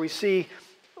 6, where we see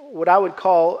what I would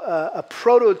call a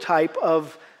prototype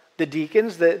of the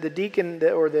deacons. The deacon,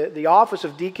 or the office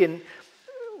of deacon,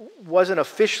 wasn't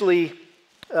officially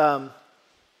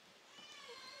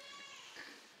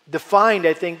defined,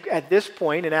 I think, at this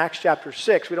point in Acts chapter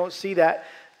 6. We don't see that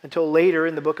until later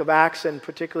in the book of Acts, and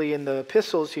particularly in the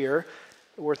epistles here,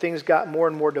 where things got more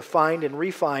and more defined and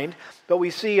refined. But we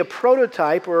see a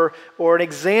prototype or an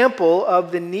example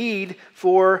of the need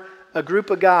for a group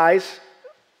of guys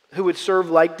who would serve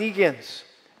like deacons.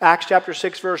 Acts chapter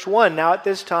 6, verse 1. Now at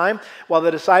this time, while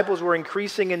the disciples were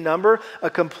increasing in number, a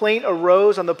complaint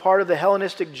arose on the part of the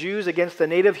Hellenistic Jews against the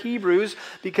native Hebrews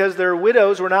because their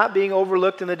widows were not being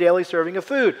overlooked in the daily serving of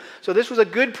food. So this was a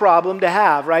good problem to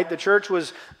have, right? The church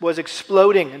was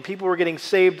exploding and people were getting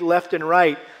saved left and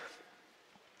right.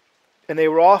 And they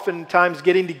were oftentimes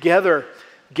getting together,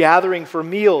 gathering for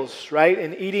meals, right?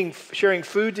 And eating, sharing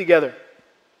food together,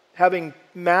 having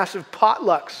massive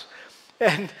potlucks.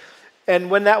 And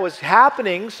when that was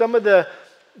happening, some of the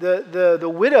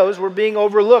widows were being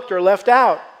overlooked or left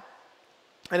out.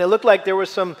 And it looked like there was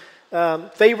some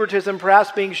favoritism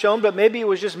perhaps being shown, but maybe it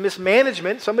was just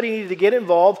mismanagement. Somebody needed to get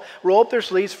involved, roll up their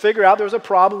sleeves, figure out there was a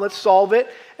problem, let's solve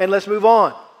it, and let's move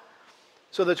on.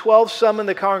 So the 12 summoned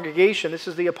the congregation, this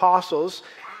is the apostles,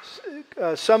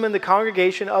 summoned the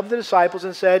congregation of the disciples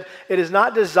and said, "It is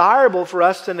not desirable for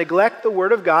us to neglect the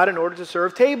word of God in order to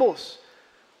serve tables."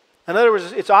 In other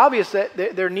words, it's obvious that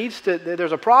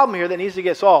there's a problem here that needs to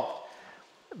get solved.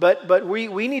 But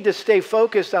we need to stay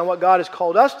focused on what God has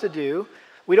called us to do.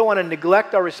 We don't want to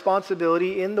neglect our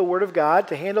responsibility in the Word of God,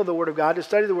 to handle the Word of God, to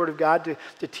study the Word of God,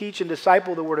 to teach and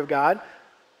disciple the Word of God.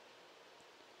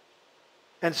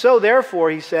 And so, therefore,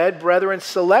 he said, "Brethren,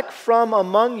 select from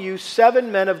among you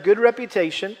 7 men of good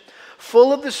reputation,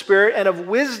 full of the Spirit and of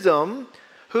wisdom,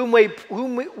 whom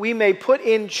we may put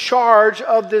in charge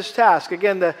of this task."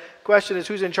 Again, the question is,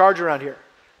 who's in charge around here?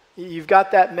 You've got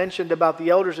that mentioned about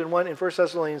the elders in 1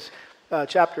 Thessalonians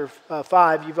chapter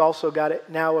 5. You've also got it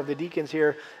now of the deacons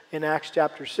here in Acts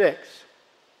chapter 6.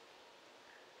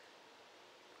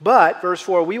 But, verse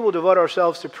 4, "we will devote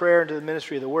ourselves to prayer and to the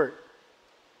ministry of the word."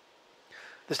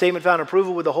 The statement found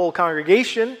approval with the whole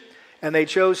congregation, and they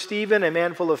chose Stephen, a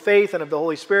man full of faith and of the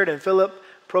Holy Spirit, and Philip,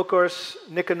 Prochorus,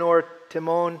 Nicanor,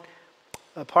 Timon,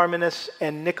 Parmenas,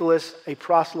 and Nicholas, a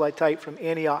proselyte type from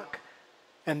Antioch.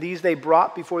 And these they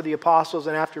brought before the apostles,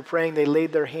 and after praying, they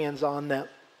laid their hands on them.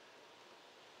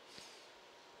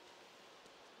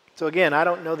 So again, I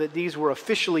don't know that these were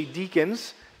officially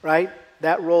deacons, right?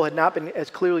 That role had not been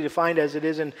as clearly defined as it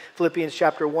is in Philippians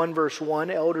chapter 1, verse 1,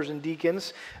 elders and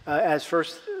deacons, as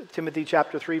 1 Timothy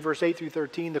chapter 3, verse 8 through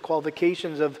 13, the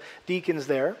qualifications of deacons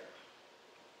there.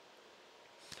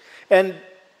 And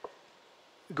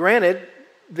granted,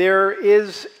 there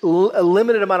is a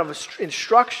limited amount of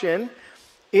instruction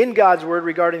in God's word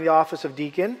regarding the office of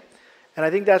deacon. And I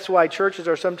think that's why churches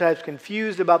are sometimes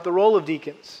confused about the role of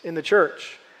deacons in the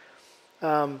church.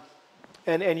 And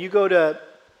you go to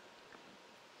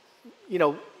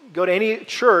any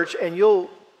church and you'll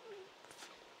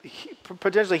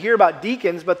potentially hear about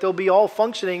deacons, but they'll be all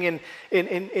functioning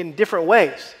in different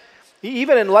ways.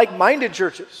 Even in like-minded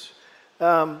churches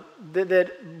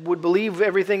that would believe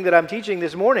everything that I'm teaching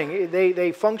this morning,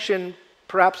 they function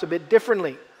perhaps a bit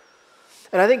differently.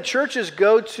 And I think churches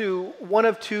go to one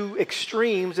of two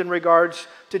extremes in regards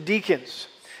to deacons.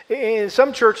 In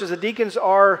some churches, the deacons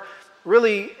are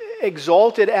really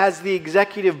exalted as the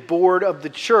executive board of the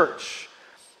church.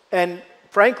 And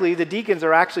frankly, the deacons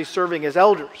are actually serving as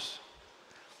elders.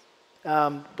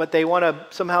 but they want to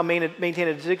somehow maintain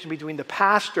a distinction between the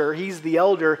pastor, he's the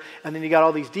elder, and then you got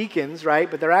all these deacons, right?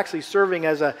 But they're actually serving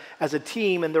as a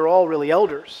team, and they're all really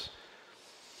elders.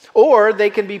 Or they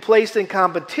can be placed in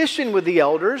competition with the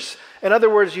elders. In other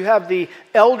words, you have the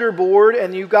elder board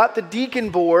and you've got the deacon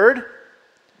board,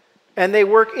 and they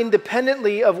work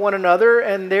independently of one another,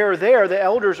 and they're there, the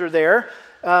elders are there,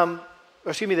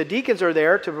 the deacons are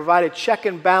there to provide a check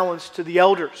and balance to the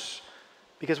elders,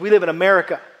 because we live in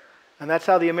America, and that's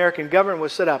how the American government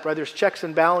was set up, right? There's checks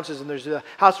and balances, and there's the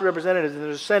House of Representatives, and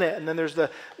there's the Senate, and then there's the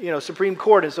Supreme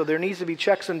Court, and so there needs to be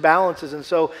checks and balances, and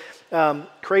so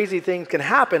crazy things can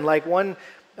happen. Like I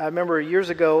remember years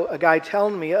ago, a guy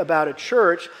telling me about a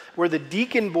church where the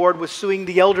deacon board was suing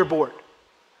the elder board.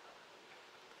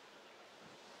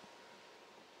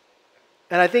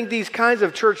 And I think these kinds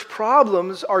of church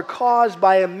problems are caused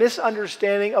by a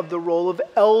misunderstanding of the role of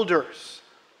elders.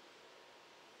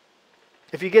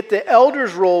 If you get the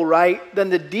elder's role right, then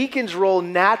the deacon's role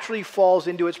naturally falls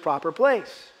into its proper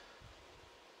place.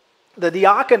 The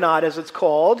diaconate, as it's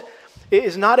called,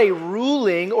 is not a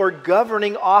ruling or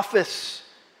governing office.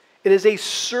 It is a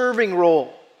serving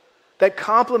role that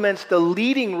complements the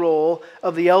leading role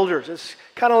of the elders. It's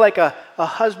kind of like a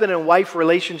husband and wife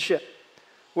relationship,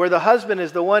 where the husband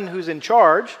is the one who's in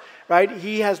charge, right?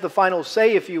 He has the final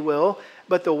say, if you will,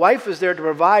 but the wife is there to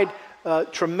provide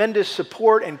tremendous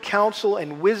support and counsel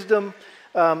and wisdom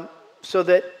so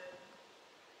that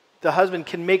the husband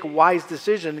can make wise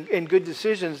decisions and good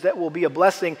decisions that will be a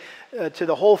blessing to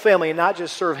the whole family and not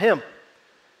just serve him.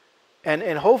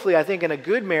 And hopefully, I think in a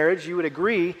good marriage, you would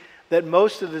agree that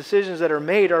most of the decisions that are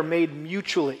made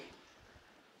mutually.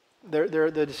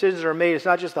 The decisions are made. It's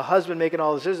not just the husband making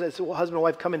all the decisions. It's the husband and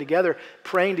wife coming together,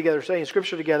 praying together, studying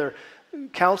Scripture together,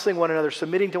 counseling one another,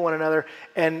 submitting to one another,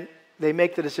 and they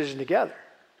make the decision together.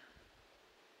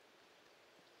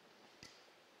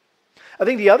 I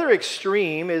think the other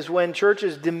extreme is when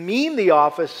churches demean the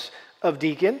office of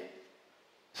deacon.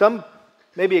 Some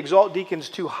maybe exalt deacons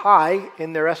too high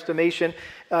in their estimation.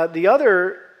 The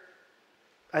other,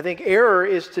 I think, error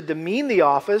is to demean the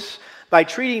office by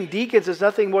treating deacons as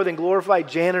nothing more than glorified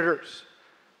janitors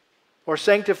or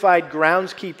sanctified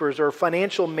groundskeepers or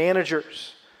financial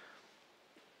managers.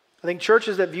 I think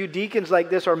churches that view deacons like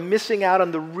this are missing out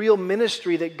on the real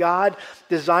ministry that God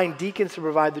designed deacons to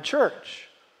provide the church.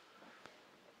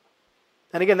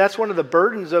 And again, that's one of the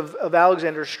burdens of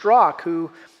Alexander Strauch, who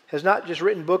has not just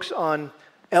written books on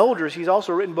elders, he's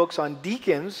also written books on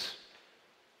deacons.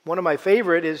 One of my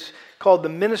favorite is called The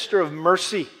Minister of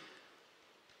Mercy,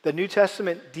 the New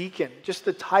Testament deacon. Just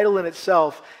the title in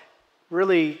itself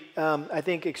really, I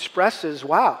think, expresses,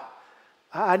 wow,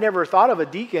 I never thought of a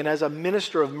deacon as a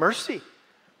minister of mercy.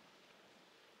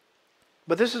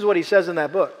 But this is what he says in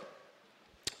that book.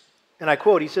 And I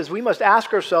quote, he says, "We must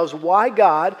ask ourselves why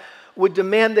God would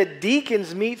demand that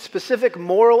deacons meet specific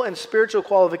moral and spiritual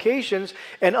qualifications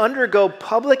and undergo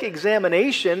public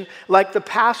examination like the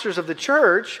pastors of the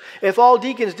church if all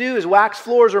deacons do is wax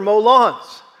floors or mow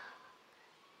lawns."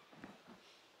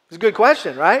 It's a good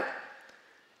question, right?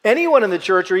 Anyone in the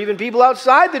church or even people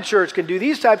outside the church can do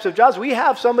these types of jobs. We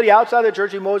have somebody outside the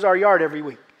church who mows our yard every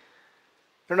week.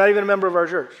 They're not even a member of our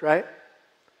church, right?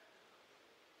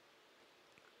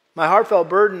 My heartfelt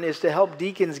burden is to help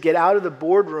deacons get out of the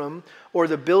boardroom or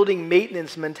the building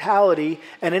maintenance mentality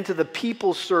and into the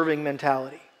people-serving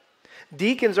mentality.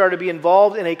 Deacons are to be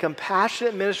involved in a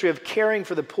compassionate ministry of caring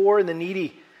for the poor and the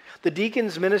needy. The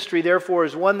deacon's ministry, therefore,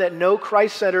 is one that no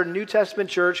Christ-centered New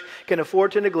Testament church can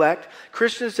afford to neglect.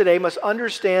 Christians today must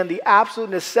understand the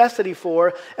absolute necessity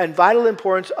for and vital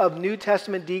importance of New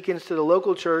Testament deacons to the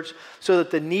local church so that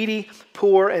the needy,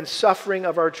 poor, and suffering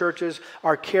of our churches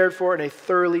are cared for in a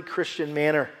thoroughly Christian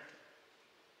manner.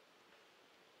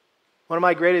 One of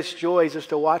my greatest joys is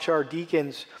to watch our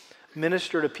deacons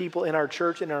minister to people in our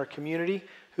church and in our community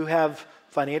who have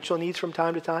financial needs from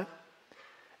time to time,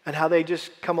 and how they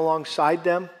just come alongside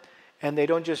them, and they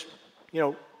don't just,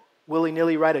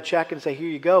 willy-nilly write a check and say, "Here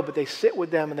you go," but they sit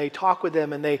with them and they talk with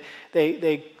them and they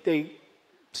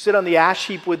sit on the ash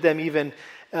heap with them even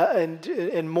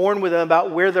and mourn with them about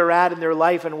where they're at in their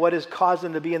life and what has caused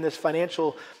them to be in this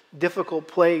financial difficult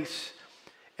place,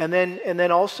 and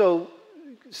then also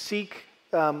seek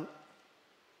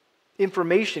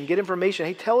information, get information.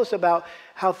 Hey, tell us about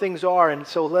how things are, and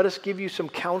so let us give you some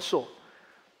counsel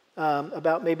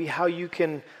about maybe how you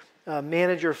can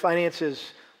manage your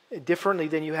finances differently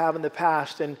than you have in the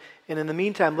past. And in the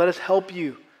meantime, let us help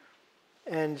you.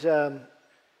 And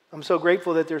I'm so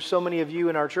grateful that there's so many of you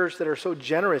in our church that are so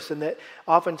generous, and that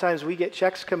oftentimes we get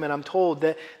checks come in, I'm told,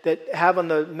 that have on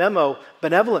the memo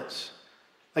benevolence.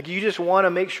 Like you just want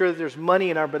to make sure that there's money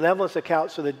in our benevolence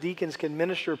account so that deacons can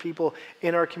minister people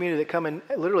in our community that come and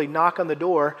literally knock on the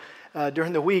door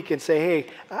during the week and say, hey,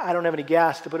 I don't have any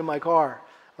gas to put in my car,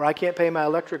 or I can't pay my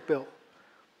electric bill.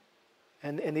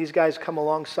 And these guys come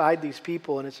alongside these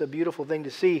people, and it's a beautiful thing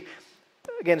to see.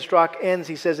 Again, Strauch ends,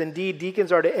 he says, indeed,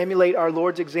 deacons are to emulate our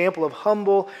Lord's example of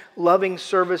humble, loving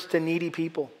service to needy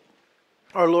people.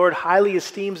 Our Lord highly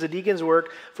esteems the deacon's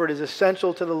work, for it is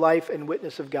essential to the life and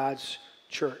witness of God's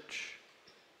church.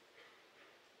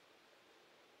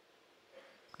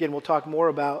 Again, we'll talk more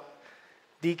about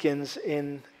deacons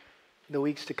in the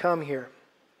weeks to come here.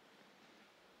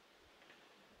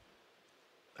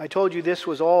 I told you this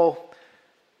was all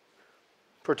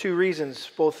for two reasons,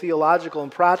 both theological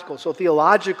and practical. So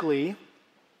theologically,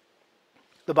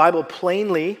 the Bible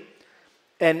plainly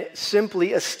and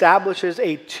simply establishes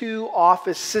a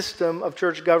two-office system of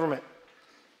church government.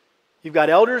 You've got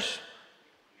elders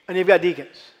and you've got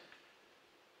deacons.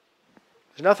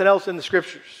 There's nothing else in the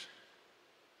scriptures.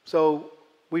 So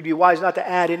we'd be wise not to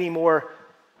add any more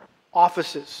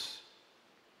offices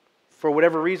for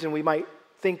whatever reason we might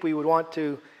think we would want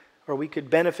to, or we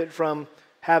could benefit from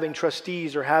having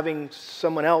trustees or having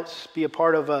someone else be a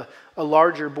part of a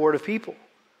larger board of people.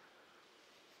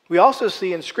 We also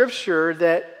see in Scripture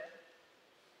that,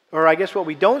 or I guess what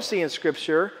we don't see in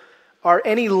Scripture, are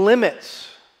any limits.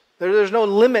 There's no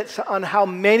limits on how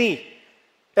many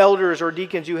elders or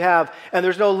deacons you have, and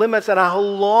there's no limits on how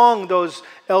long those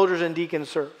elders and deacons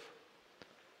serve.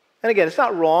 And again, it's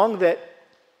not wrong that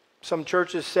some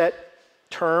churches set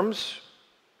terms,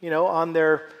 on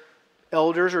their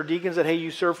elders or deacons that, hey,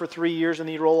 you serve for 3 years and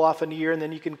then you roll off in a year and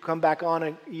then you can come back on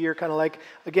a year, kind of like,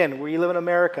 again, we live in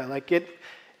America.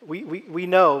 We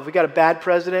know if we got a bad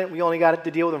president, we only got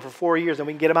to deal with him for 4 years and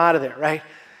we can get him out of there, right?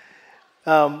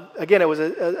 Again, it was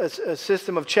a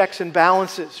system of checks and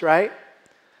balances, right?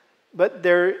 But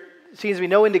there seems to be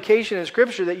no indication in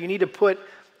Scripture that you need to put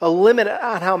a limit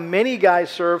on how many guys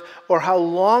serve or how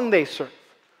long they serve.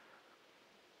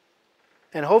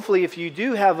 And hopefully if you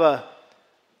do have a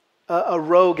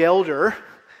rogue elder,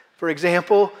 for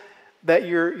example, that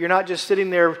you're not just sitting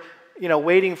there,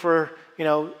 waiting for,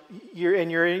 you're in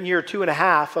year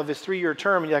 2.5 of his 3-year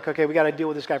term, and you're like, okay, we got to deal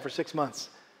with this guy for 6 months.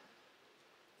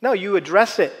 No, you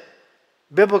address it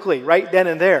biblically right then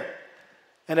and there.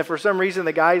 And if for some reason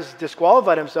the guy's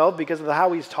disqualified himself because of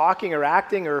how he's talking or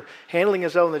acting or handling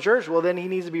himself in the church, well, then he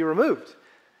needs to be removed.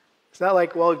 It's not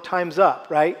like, well, time's up,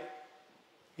 right?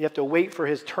 You have to wait for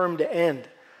his term to end.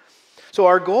 So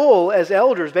our goal as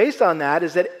elders, based on that,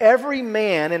 is that every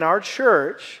man in our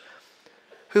church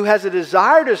who has a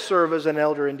desire to serve as an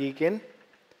elder and deacon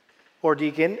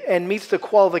and meets the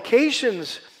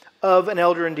qualifications of an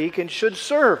elder and deacon should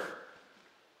serve,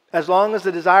 as long as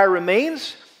the desire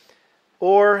remains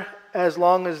or as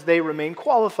long as they remain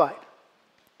qualified.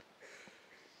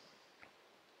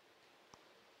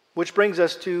 Which brings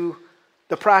us to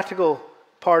the practical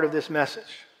part of this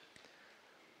message.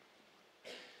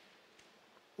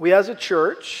 We as a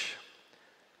church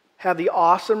have the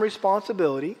awesome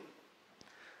responsibility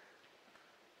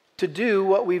to do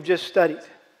what we've just studied.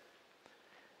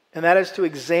 And that is to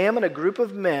examine a group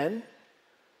of men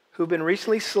who've been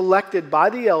recently selected by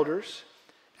the elders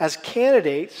as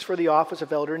candidates for the office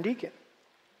of elder and deacon.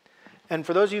 And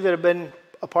for those of you that have been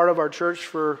a part of our church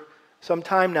for some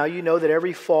time now, you know that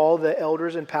every fall the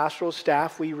elders and pastoral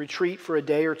staff, we retreat for a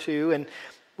day or two and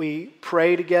we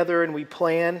pray together and we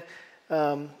plan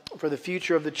for the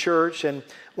future of the church. And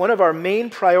one of our main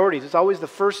priorities, it's always the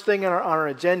first thing on our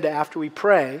agenda after we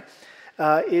pray,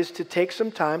 is to take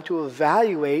some time to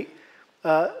evaluate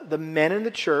the men in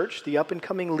the church, the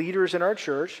up-and-coming leaders in our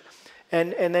church,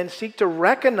 and then seek to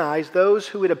recognize those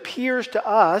who it appears to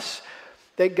us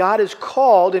that God has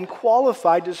called and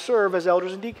qualified to serve as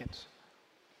elders and deacons.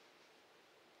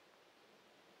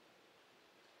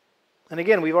 And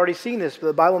again, we've already seen this, but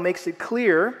the Bible makes it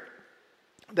clear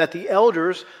that the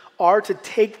elders are to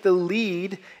take the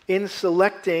lead in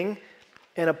selecting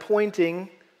and appointing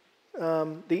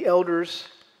the elders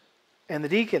and the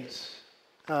deacons.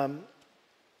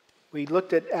 We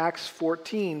looked at Acts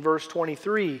 14, verse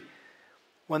 23.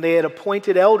 When they had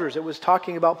appointed elders, it was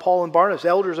talking about Paul and Barnabas,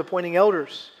 elders appointing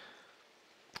elders.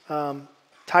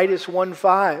 Titus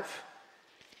 1:5.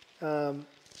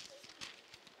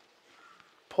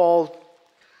 Paul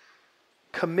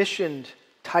commissioned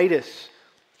Titus,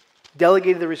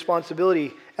 delegated the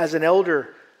responsibility as an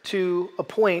elder to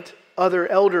appoint other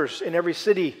elders in every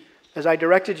city as I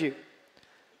directed you.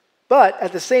 But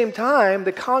at the same time,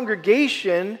 the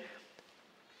congregation,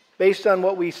 based on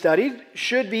what we studied,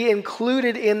 should be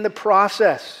included in the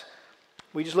process.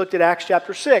 We just looked at Acts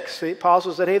chapter 6. The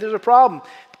apostles said, hey, there's a problem.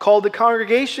 Called the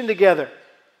congregation together.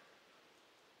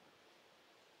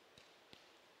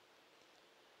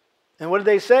 And what did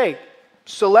they say?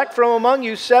 Select from among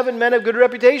you 7 men of good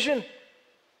reputation.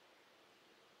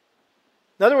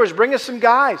 In other words, bring us some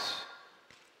guys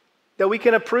that we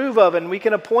can approve of and we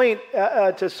can appoint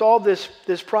to solve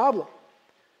this problem.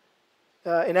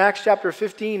 In Acts chapter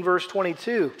 15, verse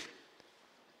 22.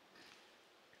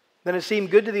 Then it seemed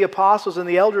good to the apostles and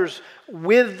the elders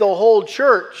with the whole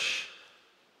church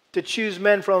to choose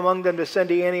men from among them to send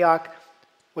to Antioch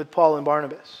with Paul and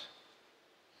Barnabas.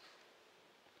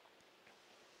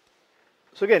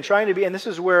 So again, trying to be, and this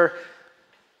is where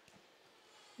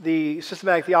the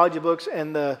systematic theology books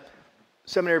and the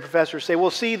seminary professors say, well,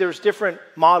 see, there's different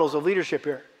models of leadership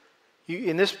here.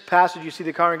 In this passage, you see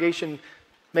the congregation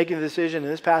making the decision. In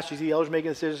this passage, you see the elders making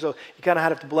the decision, so you kind of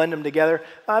have to blend them together.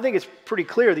 I think it's pretty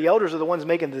clear the elders are the ones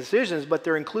making the decisions, but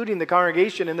they're including the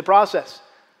congregation in the process.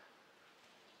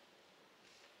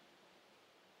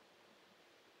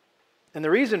 And the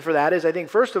reason for that is, I think,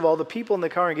 first of all, the people in the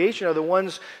congregation are the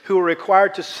ones who are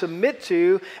required to submit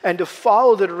to and to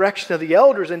follow the direction of the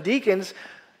elders and deacons,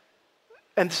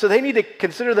 and so they need to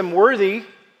consider them worthy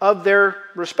of their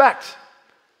respect.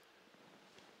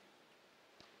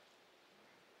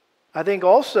 I think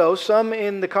also some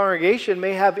in the congregation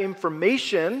may have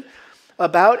information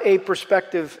about a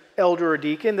prospective elder or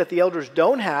deacon that the elders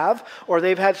don't have, or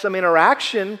they've had some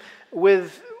interaction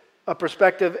with a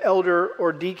prospective elder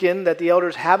or deacon that the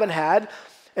elders haven't had.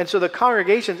 And so the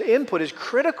congregation's input is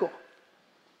critical.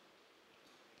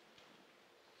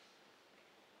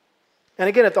 And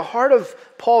again, at the heart of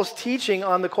Paul's teaching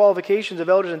on the qualifications of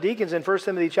elders and deacons in 1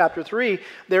 Timothy chapter 3,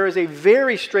 there is a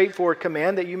very straightforward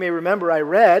command that you may remember I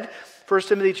read. 1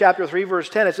 Timothy chapter 3, verse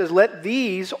 10, it says, let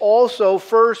these also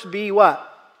first be what?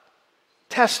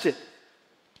 Tested.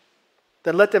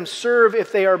 Then let them serve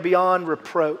if they are beyond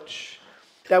reproach.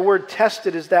 That word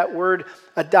tested is that word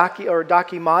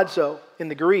dokimazo in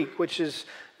the Greek, which is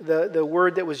the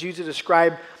word that was used to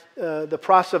describe the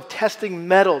process of testing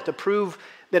metal to prove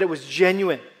that it was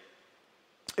genuine.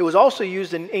 It was also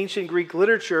used in ancient Greek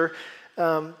literature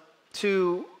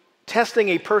to testing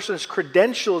a person's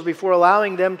credentials before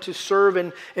allowing them to serve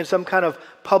in some kind of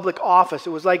public office.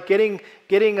 It was like getting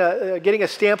a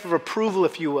stamp of approval,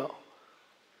 if you will.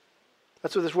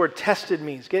 That's what this word tested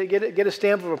means. Get a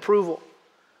stamp of approval.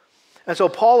 And so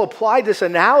Paul applied this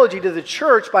analogy to the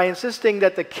church by insisting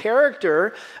that the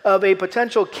character of a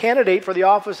potential candidate for the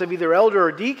office of either elder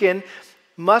or deacon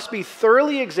must be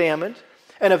thoroughly examined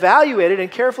and evaluated and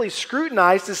carefully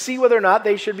scrutinized to see whether or not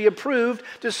they should be approved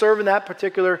to serve in that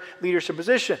particular leadership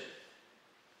position.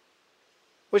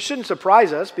 Which shouldn't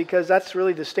surprise us, because that's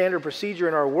really the standard procedure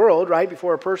in our world, right?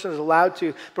 Before a person is allowed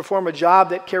to perform a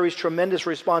job that carries tremendous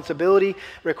responsibility,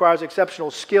 requires exceptional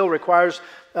skill, requires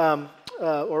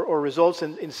or results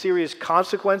in serious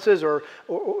consequences, or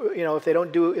if they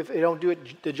don't do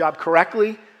the job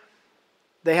correctly,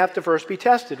 they have to first be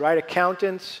tested, right?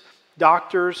 Accountants,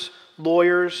 doctors,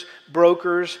 lawyers,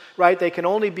 brokers, right? They can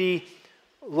only be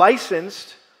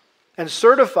licensed and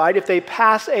certified if they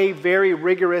pass a very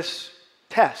rigorous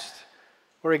test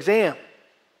or exam.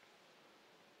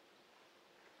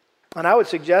 And I would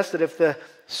suggest that if the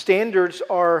standards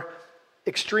are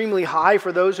extremely high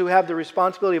for those who have the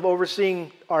responsibility of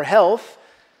overseeing our health,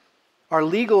 our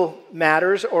legal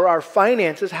matters, or our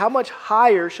finances, how much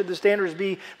higher should the standards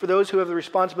be for those who have the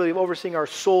responsibility of overseeing our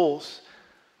souls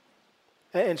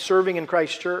and serving in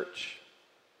Christ's church?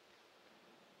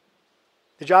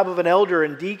 The job of an elder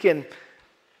and deacon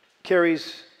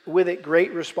carries with it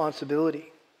great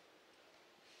responsibility.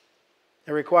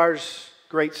 It requires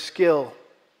great skill,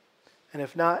 and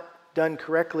if not done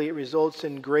correctly, it results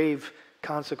in grave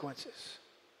consequences.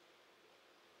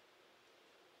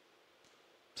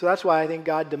 So that's why I think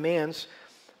God demands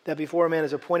that before a man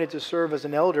is appointed to serve as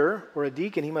an elder or a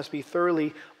deacon, he must be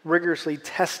thoroughly, rigorously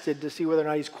tested to see whether or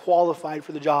not he's qualified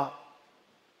for the job.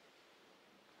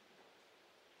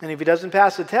 And if he doesn't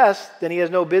pass the test, then he has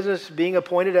no business being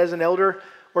appointed as an elder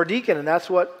or deacon. And that's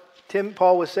what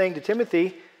Paul was saying to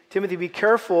Timothy. Timothy, be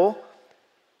careful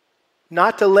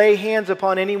not to lay hands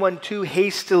upon anyone too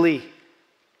hastily.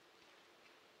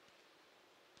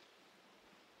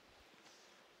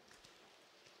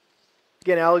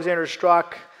 Again, Alexander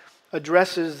Strauch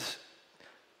addresses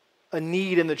a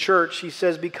need in the church. He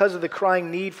says, because of the crying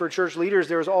need for church leaders,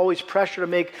 there is always pressure to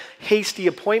make hasty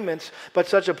appointments, but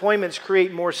such appointments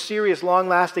create more serious,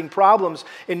 long-lasting problems.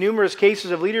 In numerous cases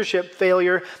of leadership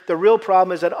failure, the real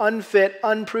problem is that unfit,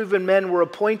 unproven men were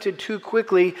appointed too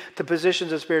quickly to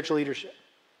positions of spiritual leadership.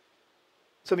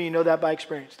 Some of you know that by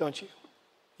experience, don't you?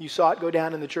 You saw it go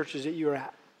down in the churches that you were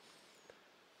at.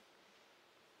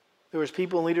 There was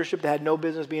people in leadership that had no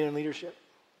business being in leadership.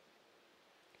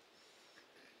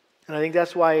 And I think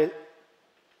that's why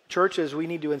churches, we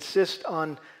need to insist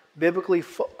on biblically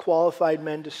qualified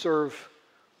men to serve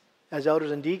as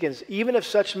elders and deacons, even if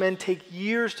such men take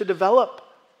years to develop.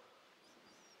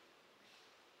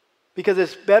 Because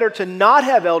it's better to not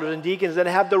have elders and deacons than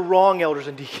to have the wrong elders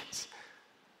and deacons.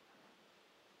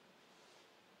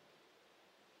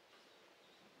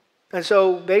 And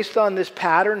so, based on this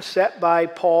pattern set by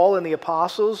Paul and the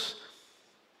apostles,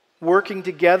 working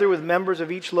together with members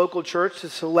of each local church to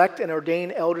select and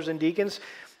ordain elders and deacons,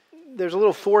 there's a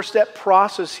little 4-step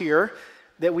process here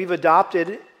that we've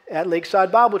adopted at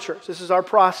Lakeside Bible Church. This is our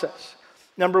process.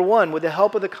 Number 1, with the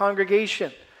help of the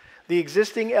congregation, the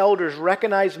existing elders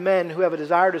recognize men who have a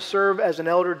desire to serve as an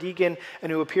elder, deacon, and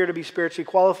who appear to be spiritually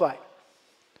qualified.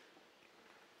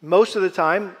 Most of the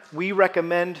time, we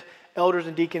recommend elders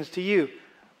and deacons to you.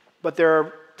 But there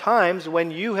are times when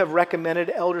you have recommended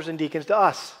elders and deacons to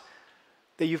us.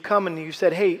 That you've come and you've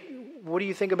said, hey, what do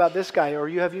you think about this guy? Or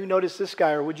have you noticed this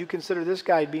guy? Or would you consider this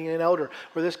guy being an elder?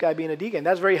 Or this guy being a deacon?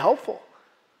 That's very helpful.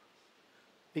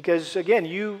 Because again,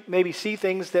 you maybe see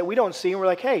things that we don't see and we're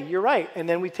like, hey, you're right. And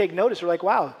then we take notice. We're like,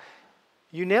 wow,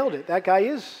 you nailed it. That guy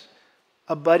is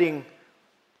a budding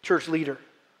church leader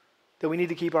that we need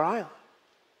to keep our eye on.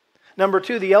 Number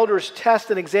 2, the elders test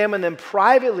and examine them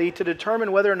privately to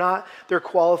determine whether or not they're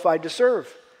qualified to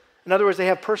serve. In other words, they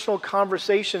have personal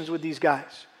conversations with these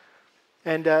guys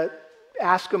and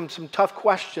ask them some tough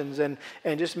questions and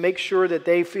just make sure that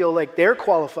they feel like they're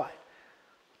qualified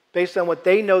based on what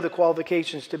they know the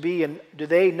qualifications to be. And do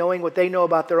they, knowing what they know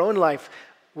about their own life,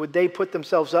 would they put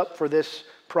themselves up for this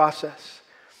process?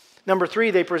 Number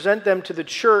 3, they present them to the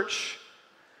church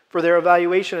for their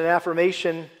evaluation and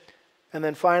affirmation. And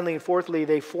then finally and fourthly,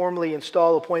 they formally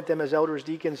appoint them as elders,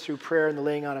 deacons through prayer and the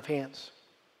laying on of hands.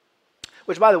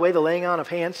 Which, by the way, the laying on of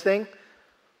hands thing,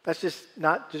 that's just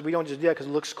not, we don't just do that because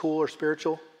it looks cool or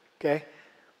spiritual, okay?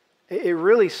 It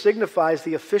really signifies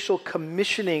the official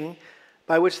commissioning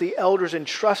by which the elders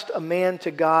entrust a man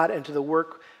to God and to the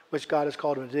work which God has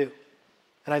called him to do.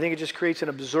 And I think it just creates an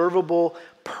observable,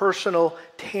 personal,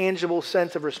 tangible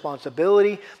sense of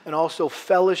responsibility and also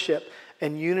fellowship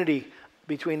and unity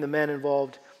between the men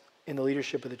involved in the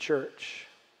leadership of the church.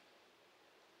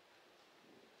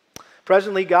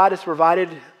 Presently, God has provided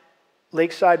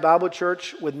Lakeside Bible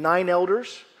Church with 9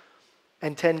 elders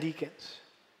and 10 deacons.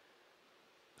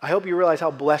 I hope you realize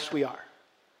how blessed we are.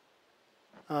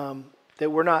 That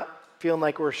we're not feeling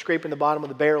like we're scraping the bottom of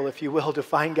the barrel, if you will, to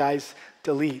find guys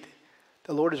to lead.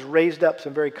 The Lord has raised up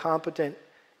some very competent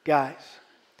guys.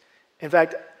 In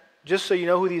fact, just so you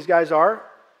know who these guys are,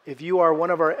 if you are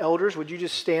one of our elders, would you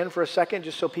just stand for a second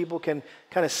just so people can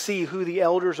kind of see who the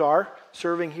elders are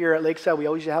serving here at Lakeside? We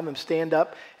always have them stand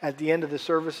up at the end of the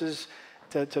services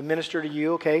to minister to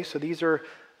you. Okay, so these are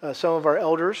some of our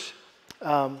elders.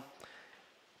 And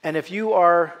if you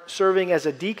are serving as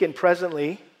a deacon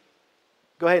presently,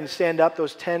 go ahead and stand up.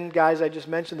 Those 10 guys I just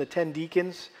mentioned, the 10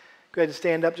 deacons, go ahead and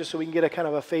stand up just so we can get a kind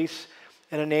of a face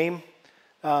and a name.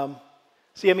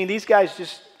 These guys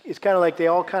just, it's kind of like they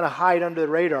all kind of hide under the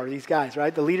radar, these guys,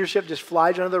 right? The leadership just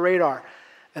flies under the radar.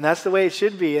 And that's the way it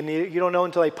should be. And you don't know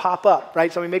until they pop up,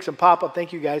 right? Somebody makes them pop up.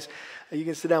 Thank you, guys. You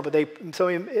can sit down. But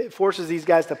somebody forces these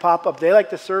guys to pop up. They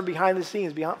like to serve behind the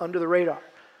scenes, under the radar.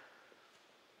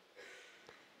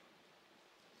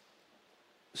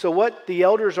 So what the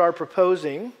elders are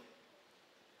proposing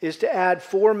is to add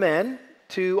 4 men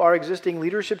to our existing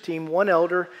leadership team, 1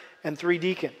 elder and 3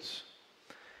 deacons.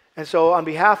 And so on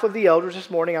behalf of the elders this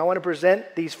morning, I want to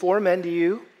present these 4 men to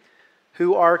you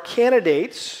who are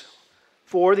candidates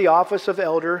for the office of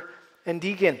elder and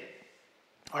deacon.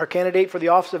 Our candidate for the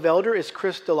office of elder is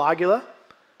Chris DeLaguila.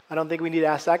 I don't think we need to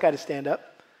ask that guy to stand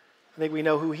up. I think we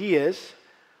know who he is.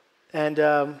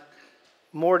 And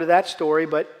more to that story,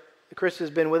 but Chris has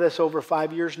been with us over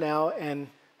 5 years now, and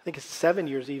I think it's 7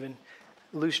 years even.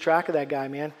 Lose track of that guy,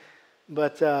 man.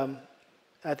 But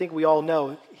I think we all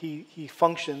know he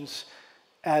functions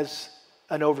as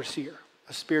an overseer,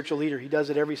 a spiritual leader. He does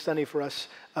it every Sunday for us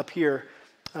up here,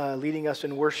 leading us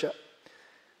in worship.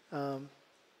 It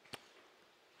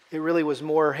really was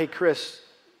more, hey, Chris,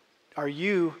 are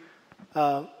you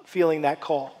feeling that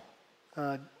call?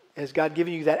 Has God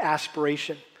given you that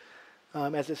aspiration?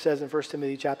 As it says in 1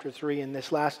 Timothy chapter 3, in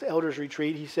this last elders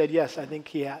retreat, he said, yes, I think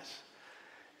he has.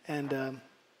 And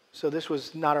so this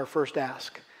was not our first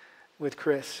ask with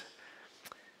Chris.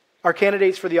 Our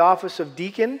candidates for the office of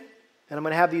deacon, and I'm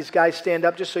going to have these guys stand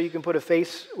up just so you can put a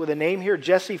face with a name here.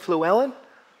 Jesse Fluellen.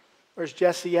 Where's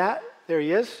Jesse at? There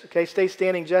he is. Okay, stay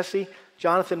standing, Jesse.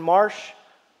 Jonathan Marsh.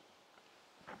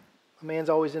 My man's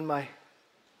always in my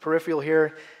peripheral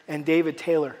here. And David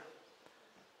Taylor.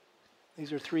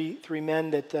 These are three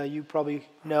men that you probably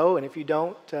know, and if you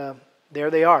don't, there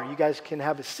they are. You guys can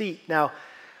have a seat. Now,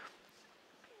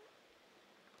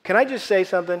 can I just say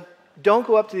something? Don't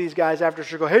go up to these guys after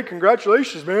church and go, hey,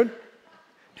 congratulations, man.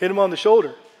 Hit them on the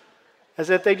shoulder. As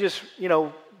if they just,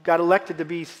 got elected to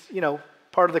be,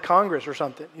 part of the Congress or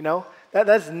something,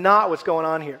 That's not what's going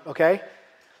on here, okay?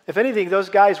 If anything, those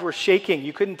guys were shaking.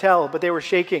 You couldn't tell, but they were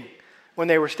shaking when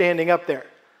they were standing up there.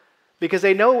 Because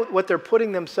they know what they're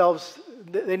putting themselves,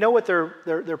 they know what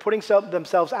they're putting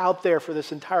themselves out there for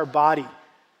this entire body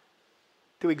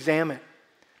to examine.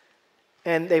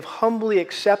 And they've humbly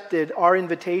accepted our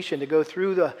invitation to go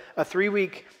through a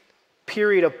 3-week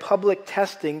period of public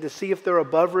testing to see if they're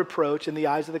above reproach in the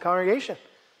eyes of the congregation.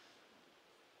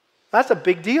 That's a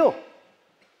big deal.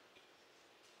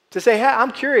 To say, hey,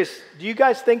 I'm curious, do you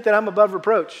guys think that I'm above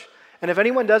reproach? And if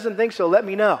anyone doesn't think so, let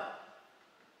me know.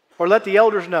 Or let the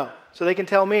elders know so they can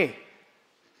tell me.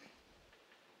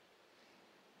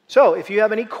 So, if you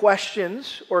have any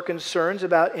questions or concerns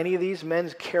about any of these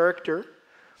men's character,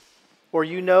 or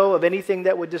you know of anything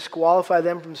that would disqualify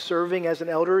them from serving as an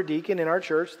elder or deacon in our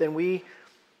church, then we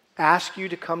ask you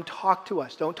to come talk to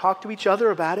us. Don't talk to each other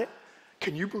about it.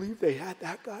 Can you believe they had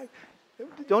that guy?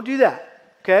 Don't do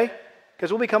that, okay?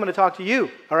 Because we'll be coming to talk to you,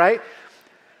 all right?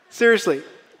 Seriously,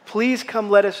 please come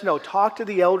let us know. Talk to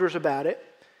the elders about it,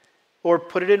 or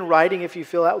put it in writing if you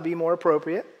feel that would be more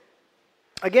appropriate.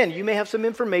 Again, you may have some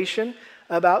information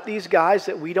about these guys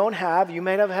that we don't have. You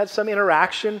may have had some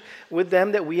interaction with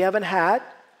them that we haven't had.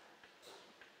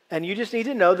 And you just need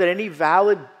to know that any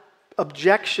valid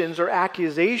objections or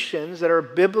accusations that are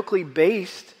biblically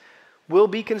based will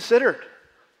be considered.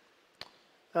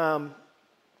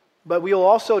 But we will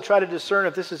also try to discern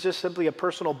if this is just simply a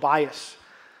personal bias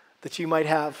that you might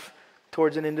have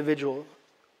towards an individual.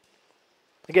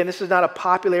 Again, this is not a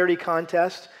popularity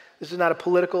contest. This is not a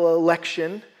political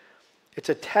election. It's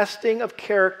a testing of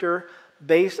character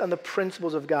based on the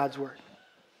principles of God's Word.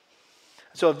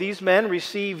 So if these men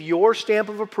receive your stamp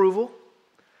of approval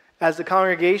as the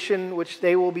congregation which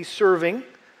they will be serving,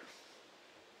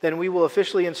 then we will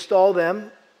officially install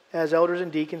them as elders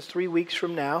and deacons 3 weeks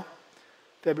from now,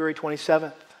 February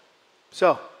 27th.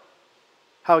 So,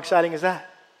 how exciting is that?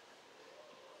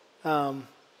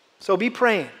 So be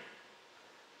praying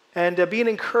and be an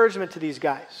encouragement to these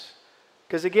guys.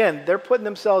 Because again, they're putting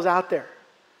themselves out there.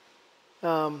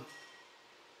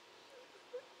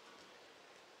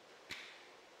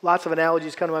 Lots of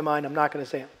analogies come to my mind. I'm not going to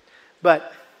say them.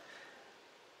 But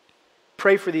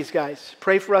pray for these guys.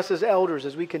 Pray for us as elders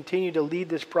as we continue to lead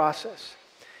this process.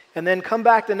 And then come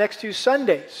back the next 2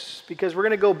 Sundays, because we're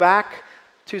going to go back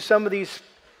to some of these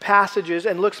passages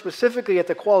and look specifically at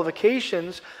the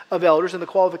qualifications of elders and the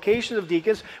qualifications of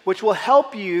deacons, which will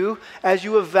help you as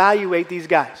you evaluate these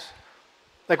guys.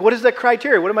 Like, what is the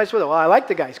criteria? What am I supposed to do? Well, I like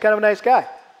the guy. He's kind of a nice guy.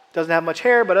 Doesn't have much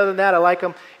hair, but other than that, I like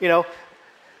him.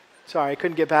 Sorry, I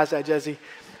couldn't get past that, Jesse.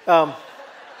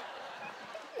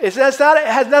 It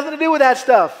has nothing to do with that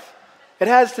stuff. It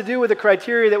has to do with the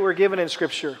criteria that we're given in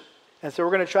Scripture. And so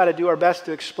we're going to try to do our best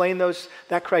to explain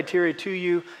that criteria to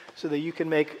you so that you can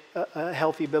make a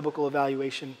healthy biblical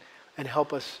evaluation and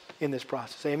help us in this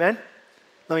process. Amen?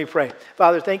 Let me pray.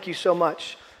 Father, thank you so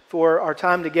much for our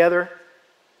time together.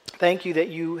 Thank you that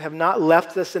you have not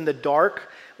left us in the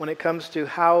dark when it comes to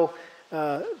how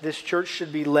this church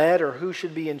should be led or who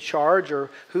should be in charge or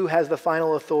who has the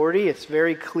final authority. It's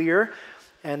very clear.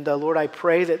 And Lord, I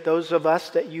pray that those of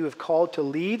us that you have called to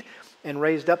lead and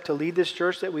raised up to lead this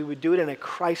church, that we would do it in a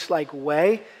Christ-like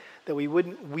way, that we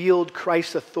wouldn't wield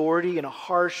Christ's authority in a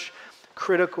harsh,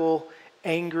 critical,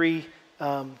 angry,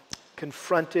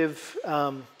 confrontive,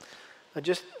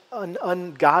 just an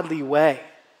ungodly way,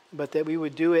 but that we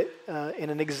would do it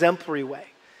in an exemplary way.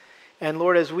 And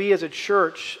Lord, as we as a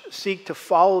church seek to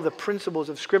follow the principles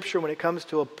of Scripture when it comes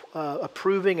to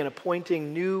approving and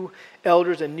appointing new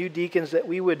elders and new deacons, that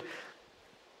we would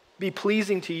be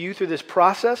pleasing to you through this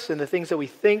process and the things that we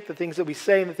think, the things that we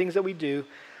say, and the things that we do.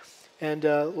 And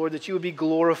Lord, that you would be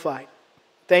glorified.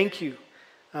 Thank you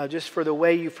just for the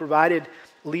way you've provided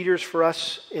leaders for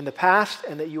us in the past,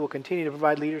 and that you will continue to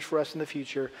provide leaders for us in the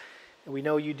future. And we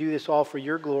know you do this all for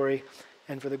your glory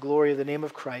and for the glory of the name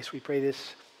of Christ. We pray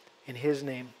this in his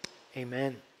name.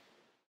 Amen.